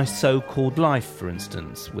My So-Called Life, for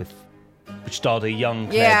instance, which starred a young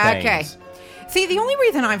Claire Danes. Okay. See, the only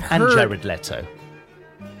reason I've heard... And Jared Leto.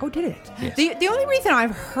 Oh, did it? Yes. The only reason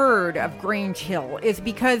I've heard of Grange Hill is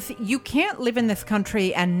because you can't live in this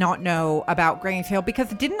country and not know about Grange Hill, because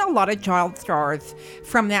didn't a lot of child stars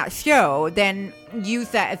from that show then use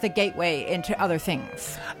that as a gateway into other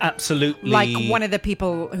things? Absolutely. Like one of the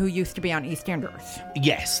people who used to be on EastEnders.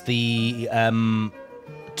 Yes, the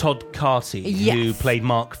Todd Carty, yes, who played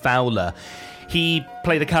Mark Fowler. He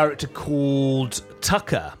played a character called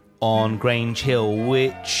Tucker on Grange Hill,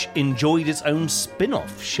 which enjoyed its own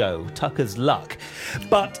spin-off show, Tucker's Luck.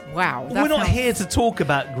 But wow, we're not here to talk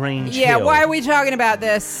about Grange Hill. Yeah, why are we talking about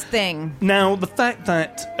this thing? Now, the fact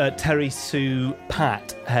that Slutty Sue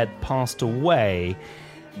had passed away,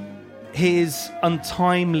 his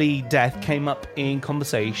untimely death came up in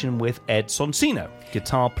conversation with Ed Sonsino,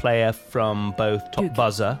 guitar player from both Top Dukey.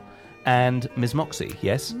 Buzzer and Ms. Moxie,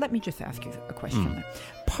 yes? Let me just ask you a question.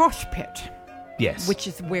 Posh Pit. Yes. Which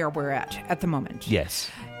is where we're at the moment. Yes.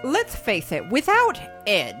 Let's face it, without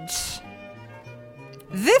Ed,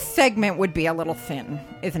 this segment would be a little thin,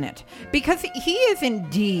 isn't it? Because he is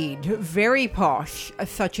indeed very posh,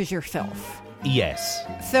 such as yourself. Yes.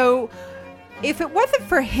 So, if it wasn't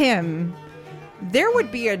for him, there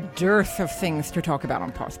would be a dearth of things to talk about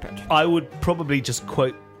on Posh Pit. I would probably just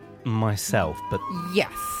quote myself, but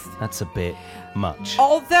yes, that's a bit much.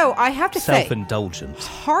 Although, I have to say, self-indulgent.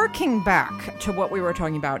 harking back to what we were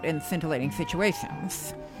talking about in Scintillating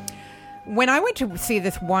Situations, When I went to see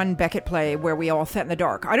this one Beckett play where we all sat in the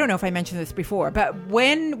dark, I don't know if I mentioned this before, but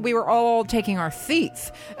when we were all taking our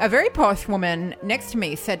seats, a very posh woman next to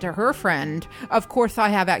me said to her friend, "Of course, I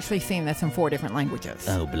have actually seen this in 4 different languages."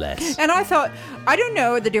 Oh, bless. And I thought, I don't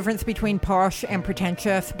know the difference between posh and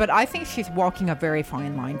pretentious, but I think she's walking a very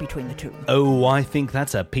fine line between the two. Oh, I think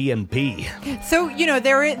that's a P&P. So,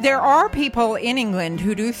 there are people in England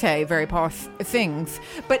who do say very posh things,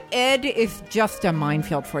 but Ed is just a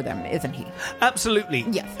minefield for them, isn't he? Absolutely.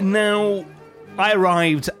 Yes. Now, I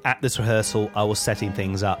arrived at this rehearsal. I was setting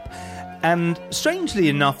things up. And strangely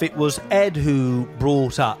enough, it was Ed who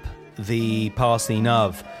brought up the passing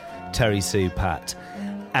of Terry Sue Pat.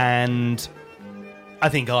 And I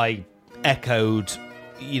think I echoed,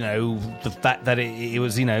 the fact that it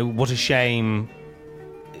was, what a shame.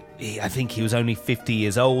 I think he was only 50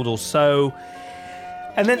 years old or so.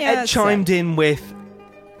 And then Ed chimed in with,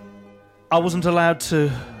 I wasn't allowed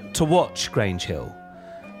to watch Grange Hill.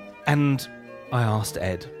 And I asked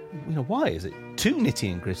Ed, why? Is it too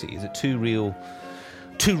nitty and gritty? Is it too real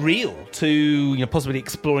to possibly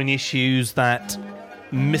exploring issues that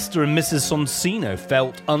Mr. and Mrs. Sonsino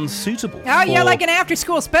felt unsuitable? Oh, yeah, like an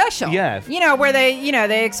after-school special. Yeah. Where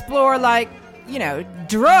they explore,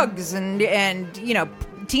 drugs and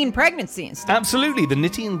teen pregnancy and stuff. Absolutely, the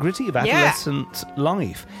nitty and gritty of adolescent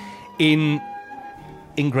life in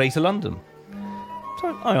Greater London.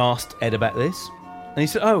 So I asked Ed about this, and he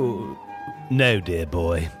said, "Oh, no, dear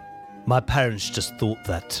boy. My parents just thought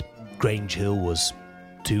that Grange Hill was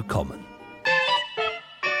too common."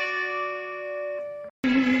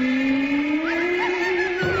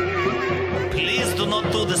 Please do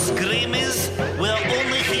not do the screamies. We're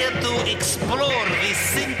only here to explore the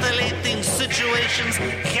scintillating situations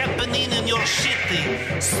happening in your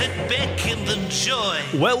shitty. Sit back and enjoy.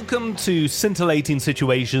 Welcome to Scintillating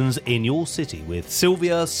Situations in your city with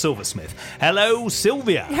Sylvia Silversmith. Hello,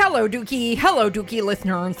 Sylvia. Hello, Dukey. Hello, Dukey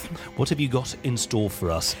listeners. What have you got in store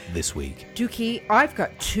for us this week? Dukey, I've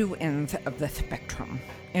got 2 ends of the spectrum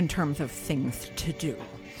in terms of things to do.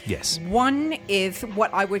 Yes. One is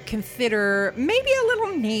what I would consider maybe a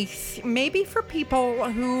little niche, maybe for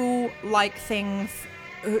people who like things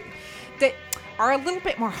that are a little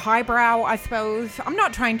bit more highbrow, I suppose. I'm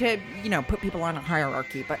not trying to, put people on a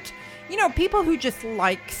hierarchy, but, people who just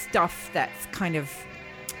like stuff that's kind of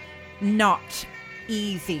not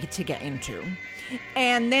easy to get into.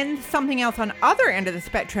 And then something else on the other end of the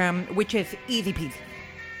spectrum, which is easy peasy.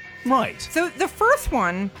 Right. So the first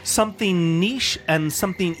one... Something niche and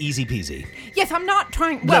something easy peasy. Yes, I'm not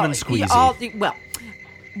trying... Lemon squeezy.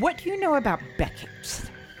 What do you know about Beckett?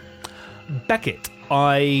 Beckett.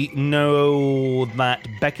 I know that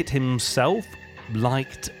Beckett himself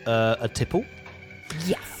liked a tipple.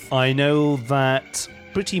 Yes. I know that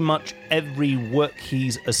pretty much every work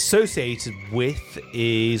he's associated with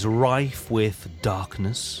is rife with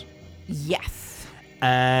darkness. Yes.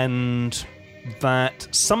 And that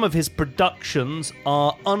some of his productions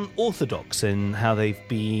are unorthodox in how they've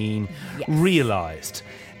been realised.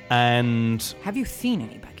 And have you seen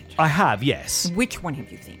any Beckett? I have, yes. Which one have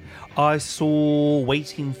you seen? I saw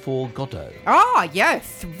Waiting for Godot. Ah,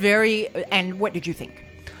 yes. And what did you think?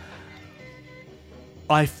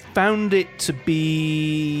 I found it to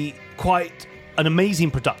be quite an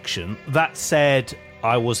amazing production. That said,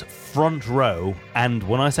 I was front row, and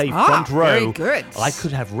when I say front row, very good. I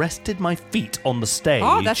could have rested my feet on the stage.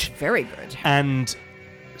 Oh, that's very good. And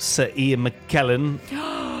Sir Ian McKellen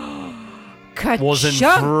was in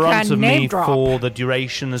front of me for the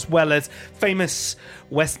duration, as well as famous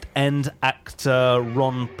West End actor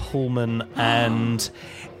Ron Pullman, and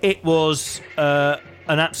it was an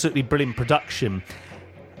absolutely brilliant production.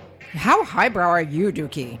 How highbrow are you,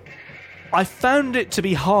 Dukey? I found it to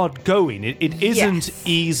be hard going. It isn't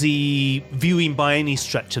easy viewing by any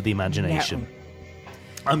stretch of the imagination.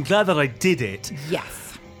 No. I'm glad that I did it.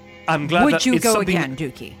 Yes. I'm glad Would that you it's go something again,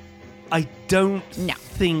 Dukey? I don't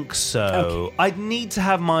think so. Okay. I'd need to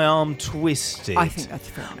have my arm twisted. I think that's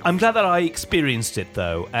fair enough. I'm glad that I experienced it,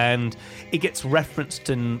 though, and it gets referenced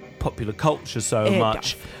in popular culture so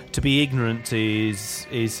much. To be ignorant is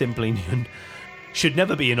simply should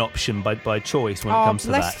never be an option by choice when it comes to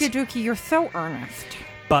that. Oh, bless you, Dukey. You're so earnest.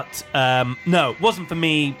 But, no, it wasn't for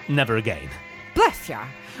me. Never again. Bless ya.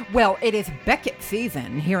 Well, it is Beckett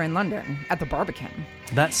season here in London at the Barbican.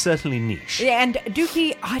 That's certainly niche. And,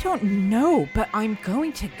 Dukey, I don't know, but I'm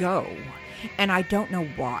going to go. And I don't know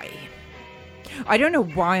why. I don't know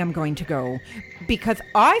why I'm going to go. Because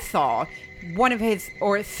I saw one of his,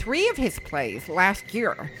 or 3 of his plays last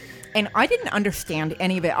year. And I didn't understand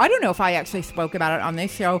any of it. I don't know if I actually spoke about it on this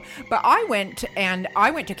show, but I went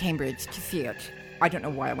to Cambridge to see it. I don't know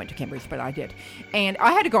why I went to Cambridge, but I did. And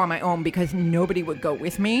I had to go on my own because nobody would go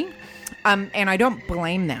with me. And I don't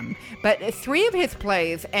blame them. But 3 of his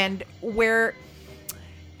plays, and where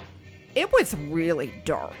it was really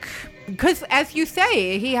dark. Because, as you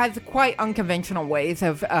say, he has quite unconventional ways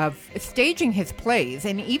of staging his plays.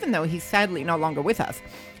 And even though he's sadly no longer with us,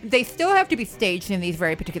 they still have to be staged in these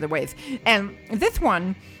very particular ways. And this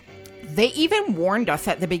one, they even warned us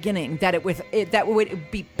at the beginning that it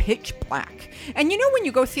would be pitch black. And you know when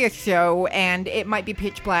you go see a show and it might be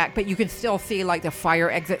pitch black, but you can still see like the fire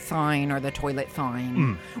exit sign or the toilet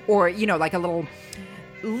sign, or like a little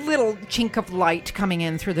chink of light coming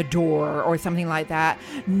in through the door or something like that.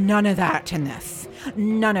 None of that in this.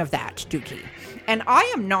 None of that, Dukey. And I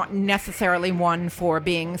am not necessarily one for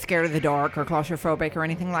being scared of the dark or claustrophobic or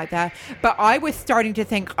anything like that, but I was starting to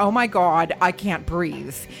think, oh my God, I can't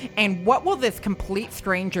breathe. And what will this complete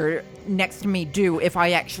stranger next to me do if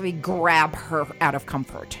I actually grab her out of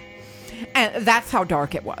comfort? And that's how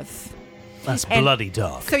dark it was. That's bloody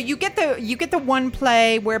dark. So you get the one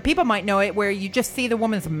play where people might know it, where you just see the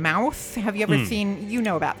woman's mouth. Have you ever seen? You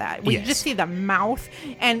know about that? Where you just see the mouth,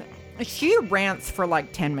 and she rants for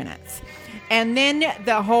like 10 minutes, and then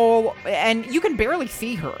and you can barely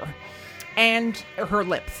see her and her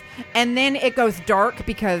lips, and then it goes dark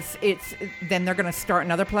because then they're going to start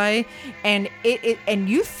another play, and and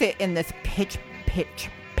you sit in this pitch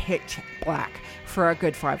black for a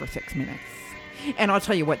good 5 or 6 minutes. And I'll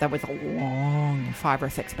tell you what, that was a long 5 or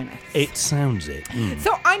 6 minutes. It sounds it.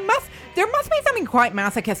 So there must be something quite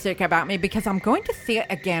masochistic about me, because I'm going to see it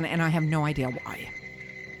again and I have no idea why.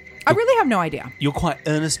 I really have no idea. You're quite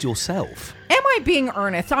earnest yourself. Am I being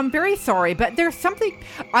earnest? I'm very sorry, but there's something,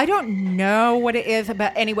 I don't know what it is,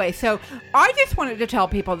 but anyway, so I just wanted to tell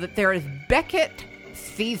people that there is Beckett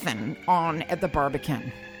season on at the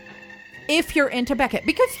Barbican. If you're into Beckett,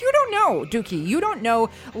 because you don't know, Dukey, you don't know.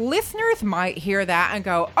 Listeners might hear that and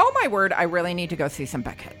go, oh my word, I really need to go see some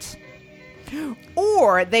Beckett.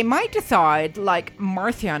 Or they might decide, like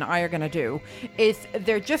Marcia and I are going to do, is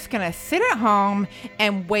they're just going to sit at home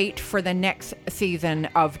and wait for the next season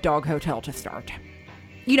of Dog Hotel to start.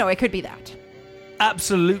 It could be that.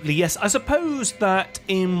 Absolutely, yes. I suppose that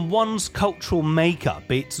in one's cultural makeup,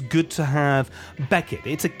 it's good to have Beckett.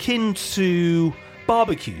 It's akin to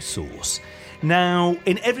barbecue sauce. Now,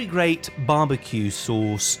 in every great barbecue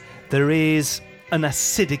sauce, there is an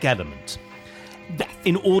acidic element. Yes.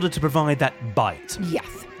 In order to provide that bite. Yes.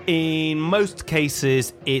 In most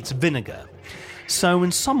cases, it's vinegar. So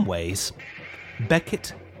in some ways,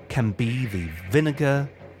 Beckett can be the vinegar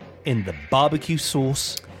in the barbecue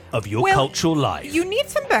sauce of your cultural life. You need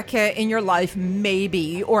some Beckett in your life,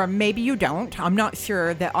 maybe, or maybe you don't. I'm not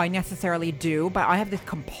sure that I necessarily do, but I have this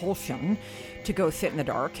compulsion to go sit in the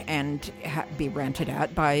dark and be ranted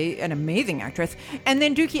at by an amazing actress. And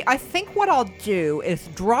then, Dukey, I think what I'll do is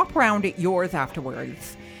drop round at yours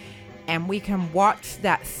afterwards, and we can watch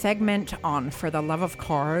that segment on For the Love of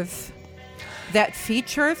Cars that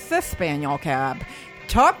features the Spaniel Cab.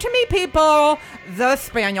 Talk to me, people. The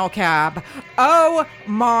Spaniel Cab. Oh,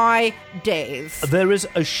 my days. There is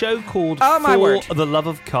a show called For the Love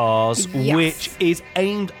of Cars, yes, which is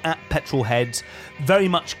aimed at petrol heads, very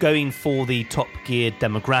much going for the Top Gear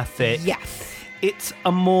demographic. Yes. It's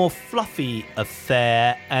a more fluffy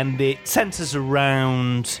affair, and it centres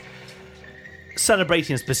around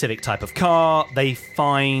celebrating a specific type of car. They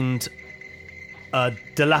find a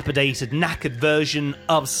dilapidated, knackered version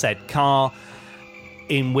of said car,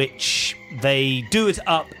 in which they do it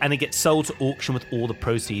up and it gets sold to auction, with all the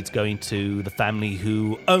proceeds going to the family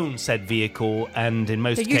who own said vehicle, and in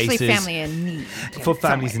most cases usually family in need. For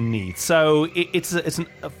families in need. So it's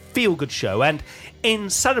a feel-good show, and in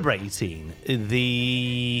celebrating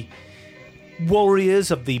the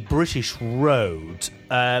warriors of the British road,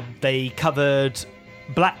 they covered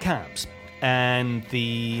black cabs, and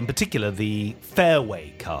in particular the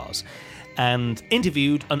Fairway cars, and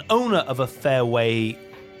interviewed an owner of a Fairway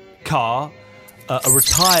car, a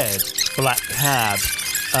retired black cab,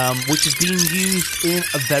 which is being used in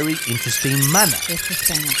a very interesting manner. It's the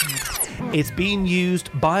Spaniel Cab. It's being used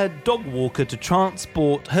by a dog walker to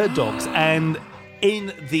transport her dogs, and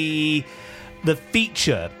in the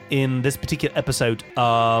feature in this particular episode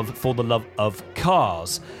of For the Love of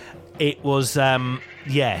Cars, it was,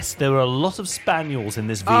 yes, there were a lot of spaniels in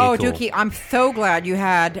this vehicle. Oh, Dukey, I'm so glad you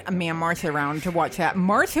had me and Marsha around to watch that.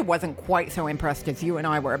 Marsha wasn't quite so impressed as you and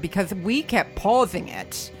I were, because we kept pausing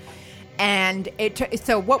it. And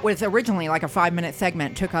so what was originally like a 5-minute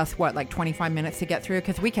segment took us, like 25 minutes to get through,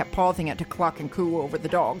 because we kept pausing it to cluck and coo over the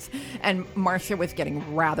dogs. And Marsha was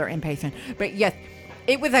getting rather impatient. But yes,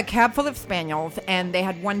 It was a cab full of spaniels, and they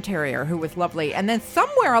had one terrier who was lovely. And then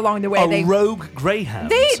somewhere along the way, a rogue greyhound.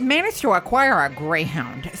 They managed to acquire a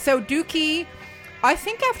greyhound. So Dukey, I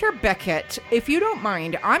think after Beckett, if you don't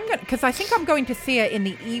mind, because I think I'm going to see it in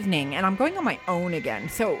the evening, and I'm going on my own again.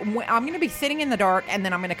 So I'm going to be sitting in the dark, and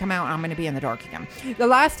then I'm going to come out, and I'm going to be in the dark again. The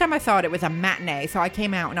last time I saw it, it was a matinee, so I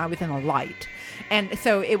came out, and I was in a light. And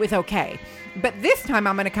so it was okay. But this time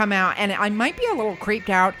I'm going to come out, and I might be a little creeped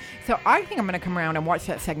out. So I think I'm going to come around and watch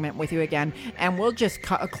that segment with you again. And we'll just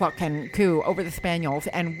cluck and coo over the spaniels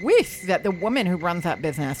and wish that the woman who runs that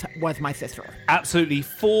business was my sister. Absolutely.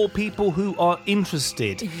 For people who are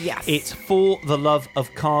interested. Yes. It's For the Love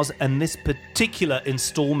of Cars. And this particular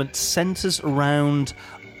installment centres around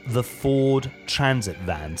the Ford Transit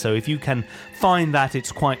van. So if you can find that,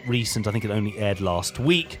 it's quite recent. I think it only aired last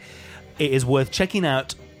week. It is worth checking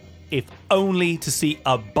out, if only to see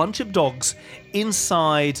a bunch of dogs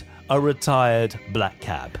inside a retired black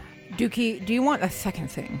cab. Dukey, do you want a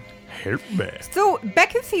second thing? Help me. So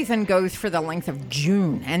Beckett season goes for the length of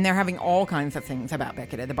June, and they're having all kinds of things about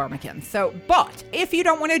Beckett at the Barmicans. So, but if you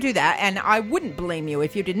don't want to do that, and I wouldn't blame you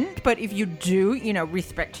if you didn't, but if you do,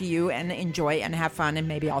 respect to you and enjoy and have fun, and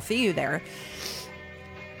maybe I'll see you there.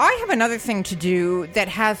 I have another thing to do that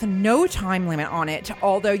has no time limit on it,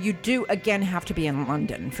 although you do, again, have to be in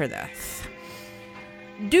London for this.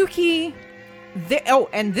 Dukey,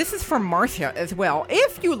 and this is from Marsha as well.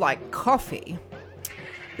 If you like coffee,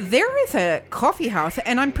 there is a coffee house,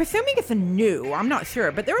 and I'm presuming it's new, I'm not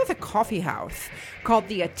sure, but there is a coffee house called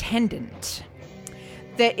The Attendant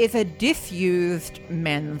that is a disused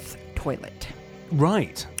men's toilet.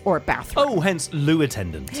 Right. Or bathroom. Oh, hence loo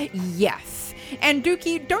attendant. Yes. And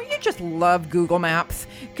Dukey, don't you just love Google Maps?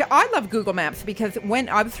 I love Google Maps because when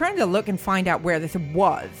I was trying to look and find out where this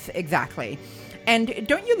was exactly. And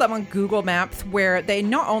don't you love on Google Maps where they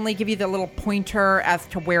not only give you the little pointer as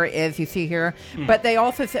to where it is, you see here, but they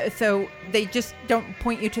also so they just don't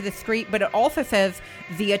point you to the street, but it also says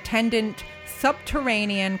The Attendant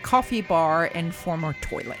Subterranean Coffee Bar and Former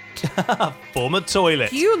Toilet. Former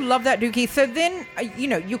toilet. Do you love that, Dukey? So then,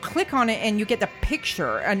 you click on it and you get the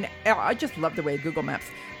picture. And I just love the way Google Maps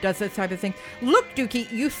does this type of thing. Look,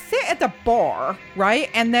 Dukey, you sit at the bar,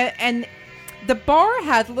 right? And the bar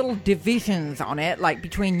has little divisions on it, like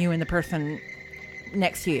between you and the person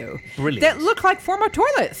next to you. Brilliant. That look like former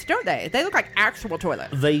toilets, don't they? They look like actual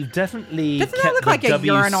toilets. They've definitely Doesn't that kept look the like a WC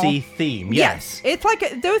urinal? theme. Yes. It's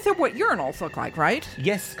like, those are what urinals look like, right?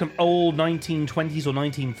 Yes, old 1920s or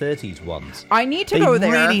 1930s ones. I need to go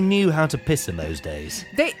there. They really knew how to piss in those days.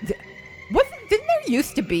 Didn't there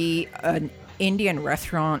used to be an Indian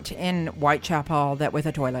restaurant in Whitechapel that was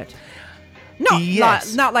a toilet? No,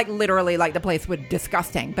 yes. not like literally like the place was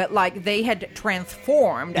disgusting, but like they had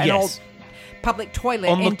transformed an old public toilet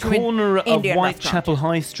on the into corner an of Indian Whitechapel restaurant.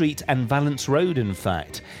 High Street and Valence Road, in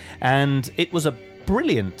fact. And it was a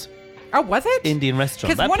brilliant Oh, was it? Indian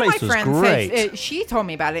restaurant. Because That one of my place was friends great. said, she told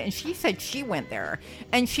me about it, and she said she went there.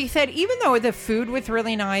 And she said even though the food was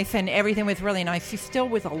really nice and everything was really nice, she still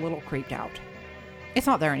was a little creeped out. It's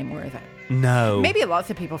not there anymore, is it? No. Maybe lots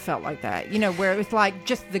of people felt like that, where it was like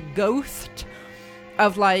just the ghost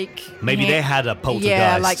of like... Maybe they had a poltergeist.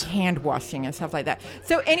 Yeah, like hand washing and stuff like that.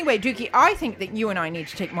 So anyway, Dukey, I think that you and I need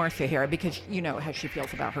to take Marsha here because you know how she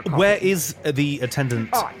feels about her coffee. Where is the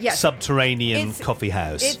Attendant subterranean coffee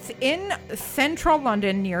house? It's in central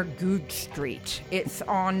London near Goodge Street. It's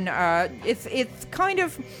on, it's kind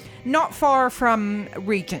of not far from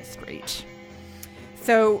Regent Street.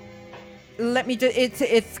 So let me just,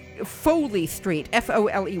 it's Foley Street,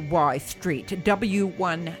 Foley Street,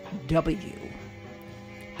 W1W.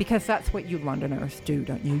 Because that's what you Londoners do,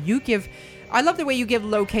 don't you? I love the way you give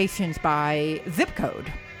locations by zip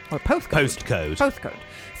code or postcode. Postcode.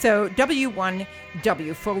 So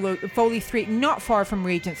W1W, Foley Street, not far from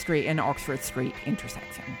Regent Street and Oxford Street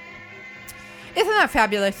intersection. Isn't that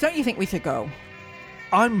fabulous? Don't you think we should go?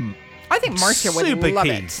 I think Marsha would love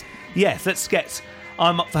it. Yes,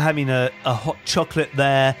 I'm up for having a hot chocolate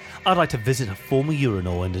there. I'd like to visit a former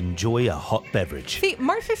urinal and enjoy a hot beverage. See,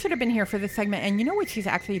 Marsha should have been here for this segment, and you know what she's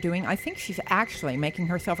actually doing? I think she's actually making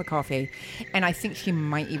herself a coffee, and I think she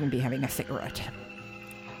might even be having a cigarette.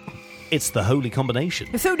 It's the holy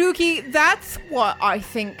combination. So, Dukey, that's what I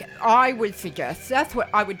think I would suggest. That's what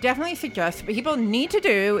I would definitely suggest people need to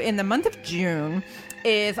do in the month of June.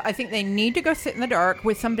 is I think they need to go sit in the dark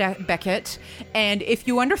with some Beckett. And if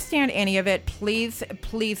you understand any of it, please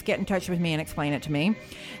get in touch with me and explain it to me.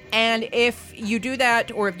 And if you do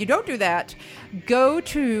that, or if you don't do that, go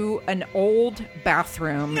to an old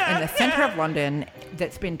bathroom in the center of London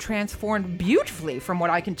that's been transformed beautifully from what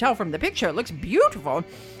I can tell from the picture. It looks beautiful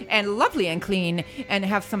and lovely and clean, and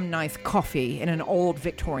have some nice coffee in an old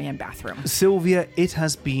Victorian bathroom. Sylvia, it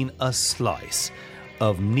has been a slice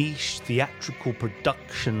of niche theatrical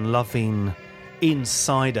production loving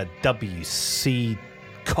inside a WC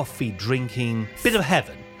coffee drinking bit of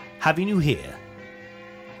heaven having you here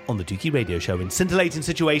on the Dukey Radio Show in Scintillating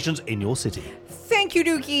Situations in your city. Thank you,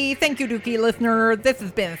 Dukey. Thank you, Dukey listener. This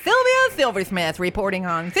has been Sylvia Smith reporting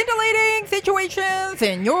on Scintillating Situations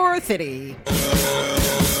in your city.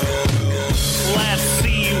 Let's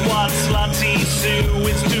see what Slutty Sue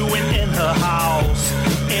is doing in her house.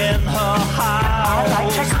 In her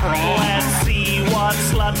house. Let's see what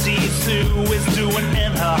Slutty Sue is doing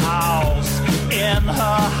in her house. In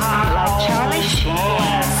her house.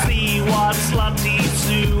 Let's see what Slutty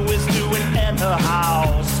Sue is doing in her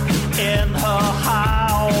house. In her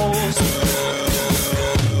house.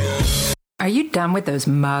 Are you done with those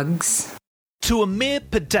mugs? To a mere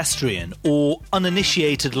pedestrian or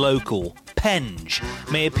uninitiated local, Penge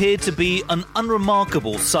may appear to be an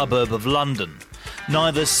unremarkable suburb of London.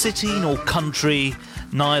 Neither city nor country,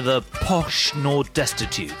 neither posh nor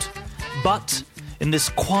destitute. But in this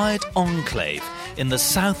quiet enclave in the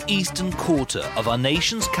southeastern quarter of our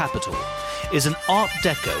nation's capital is an Art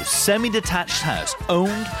Deco semi-detached house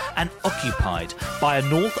owned and occupied by a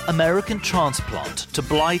North American transplant to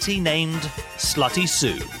Blighty named Slutty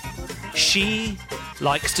Sue. She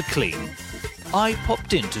likes to clean. I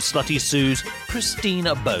popped into Slutty Sue's pristine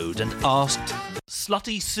abode and asked,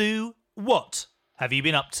 Slutty Sue, what have you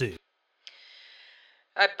been up to?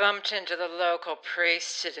 I bumped into the local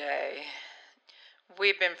priest today.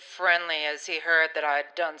 We've been friendly as he heard that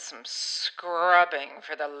I'd done some scrubbing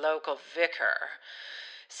for the local vicar.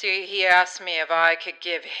 So he asked me if I could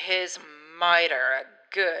give his mitre a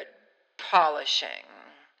good polishing.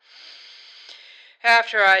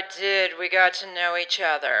 After I did, we got to know each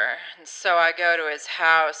other, and so I go to his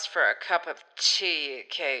house for a cup of tea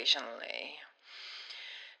occasionally.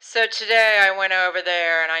 So today I went over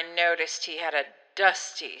there and I noticed he had a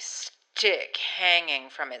dusty stick hanging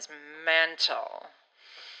from his mantle.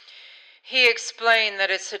 He explained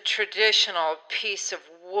that it's a traditional piece of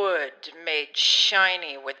wood made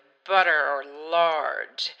shiny with butter or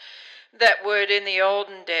lard that would, in the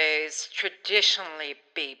olden days, traditionally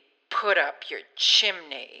be put up your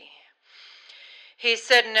chimney. He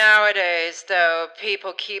said nowadays, though,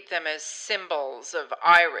 people keep them as symbols of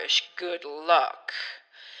Irish good luck.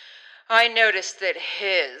 I noticed that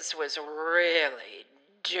his was really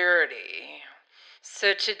dirty.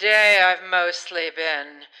 So today I've mostly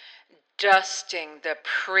been dusting the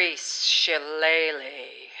priest's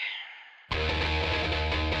sheleighleigh.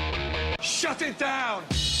 Shut it down!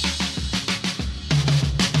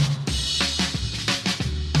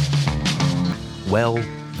 Well,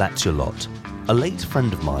 that's your lot. A late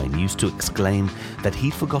friend of mine used to exclaim that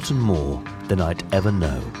he'd forgotten more than I'd ever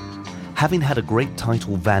know. Having had a great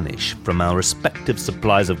title vanish from our respective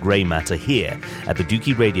supplies of grey matter here at the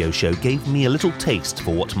Dukey Radio Show gave me a little taste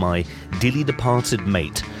for what my dearly departed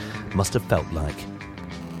mate must have felt like.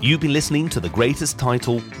 You've been listening to the greatest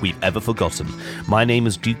title we've ever forgotten. My name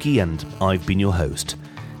is Dukey and I've been your host.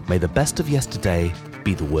 May the best of yesterday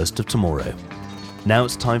be the worst of tomorrow. Now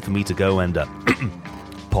it's time for me to go and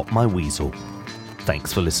pop my weasel.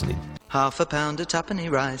 Thanks for listening. £1 a tuppenny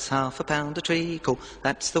rice, £1 a treacle.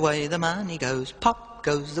 That's the way the money goes. Pop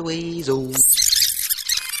goes the weasel.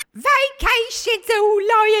 Vacation's all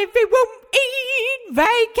I ever wanted.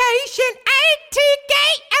 Vacation and to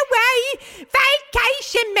get away.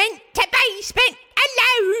 Vacation meant to be spent